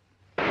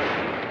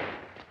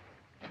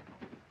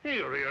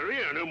 Here, here,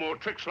 here, no more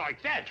tricks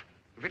like that.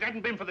 If it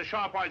hadn't been for the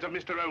sharp eyes of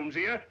Mr. Holmes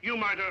here, you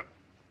might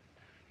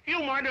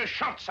have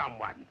shot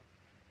someone.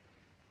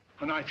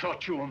 And I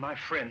thought you were my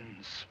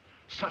friends.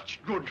 Such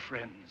good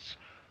friends.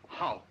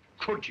 How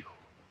could you?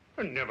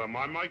 And never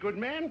mind, my good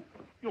man.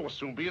 You'll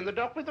soon be in the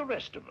dock with the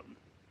rest of them.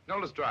 No,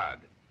 Lestrade.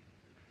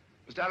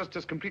 Mr.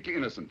 Alistair's completely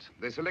innocent.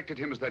 They selected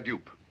him as their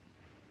dupe.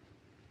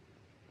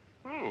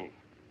 Oh.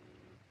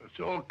 It's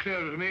all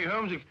clear to me,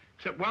 Holmes,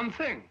 except one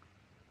thing.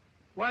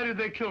 Why did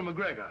they kill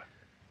McGregor?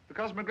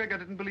 Because McGregor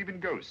didn't believe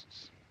in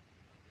ghosts.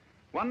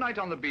 One night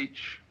on the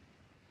beach,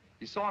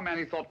 he saw a man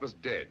he thought was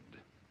dead.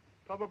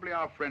 Probably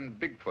our friend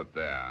Bigfoot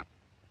there.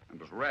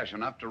 And was rash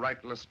enough to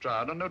write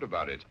Lestrade a note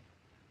about it.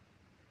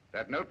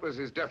 That note was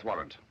his death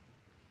warrant.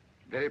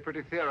 Very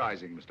pretty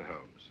theorizing, Mr.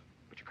 Holmes.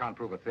 But you can't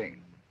prove a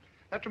thing.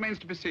 That remains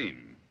to be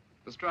seen.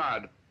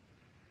 Lestrade,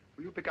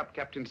 will you pick up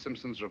Captain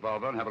Simpson's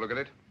revolver and have a look at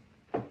it?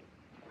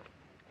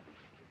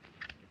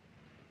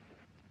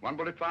 One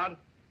bullet fired?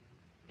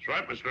 That's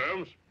right, Mr.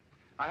 Holmes.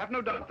 I have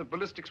no doubt that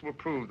ballistics will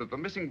prove that the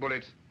missing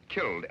bullet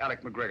killed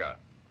Alec McGregor.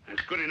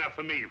 That's good enough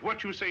for me. If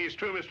what you say is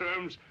true, Mr.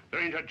 Holmes,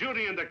 there ain't a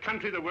jury in the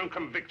country that won't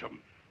convict him.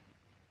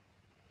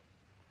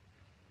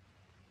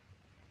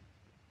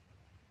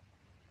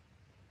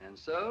 And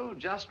so,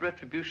 just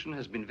retribution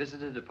has been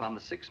visited upon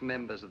the 6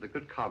 members of the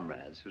good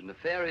comrades whose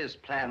nefarious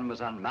plan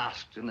was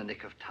unmasked in the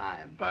nick of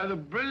time. By the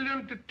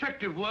brilliant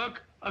detective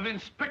work of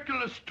Inspector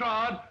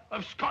Lestrade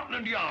of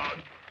Scotland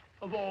Yard,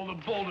 of all the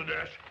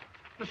balderdash.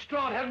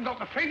 Lestrade hadn't got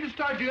the faintest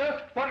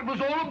idea what it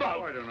was all about.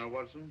 Oh, I don't know,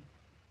 Watson.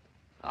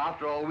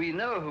 After all, we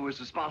know who was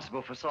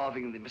responsible for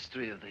solving the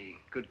mystery of the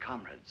good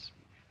comrades.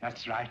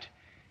 That's right.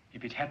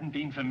 If it hadn't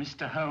been for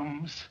Mr.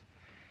 Holmes,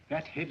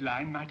 that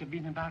headline might have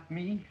been about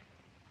me.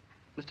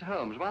 Mr.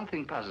 Holmes, one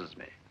thing puzzles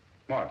me.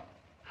 What?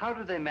 How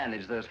did they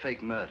manage those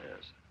fake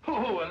murders?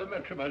 Oh,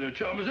 elementary, my dear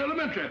Chalmers,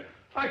 elementary.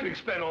 I can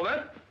explain all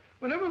that.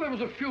 Whenever there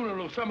was a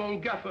funeral of some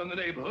old gaffer in the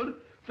neighborhood,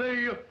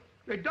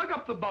 they dug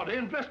up the body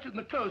and dressed it in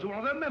the clothes of one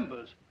of their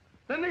members.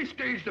 Then they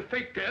staged a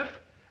fake death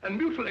and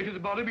mutilated the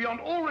body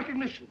beyond all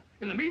recognition.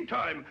 In the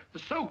meantime, the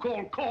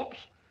so-called corpse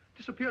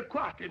disappeared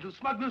quietly into the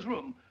smuggler's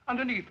room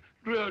underneath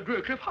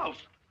Drewcliff House.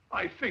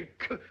 I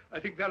think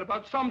that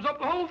about sums up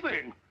the whole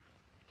thing.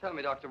 Tell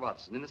me, Dr.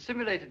 Watson, in the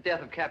simulated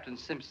death of Captain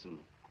Simpson,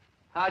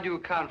 how do you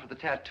account for the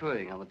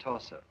tattooing on the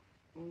torso?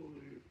 Oh,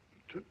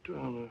 the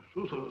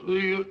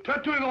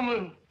tattooing on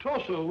the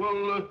torso,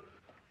 well,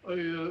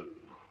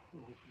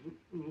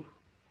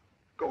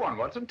 Go on,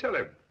 Watson, tell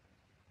him.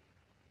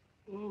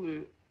 Well,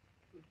 the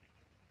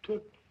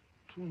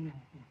tattooing...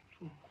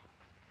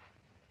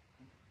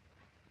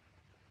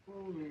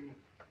 Well, the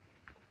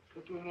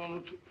tattooing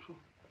on the...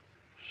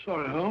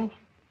 Sorry, Holmes.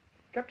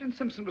 Captain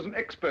Simpson was an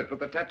expert with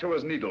the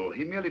tattooer's needle.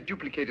 He merely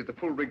duplicated the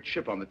full-rigged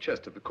ship on the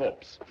chest of the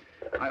corpse.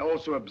 I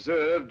also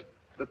observed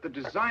that the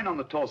design on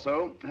the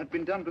torso had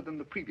been done within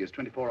the previous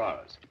 24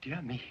 hours.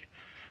 Dear me,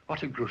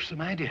 what a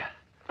gruesome idea.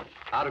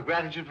 Out of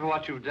gratitude for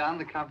what you've done,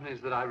 the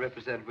companies that I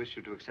represent wish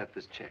you to accept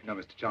this check. No,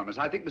 Mr. Chalmers,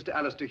 I think Mr.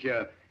 Alistair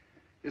here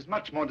is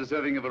much more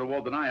deserving of a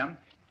reward than I am.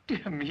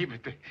 Dear me,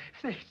 but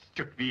they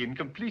took me in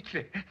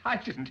completely. I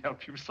didn't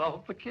help you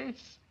solve the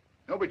case.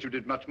 No, but you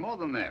did much more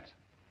than that.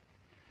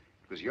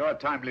 It was your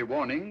timely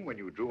warning when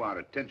you drew our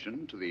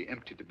attention to the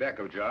empty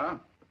tobacco jar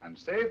and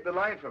saved the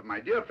life of my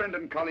dear friend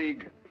and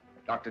colleague,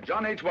 Dr.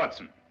 John H.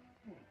 Watson.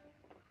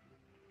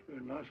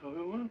 Very nice of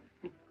you,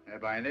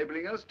 Thereby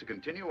enabling us to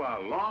continue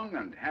our long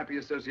and happy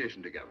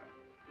association together.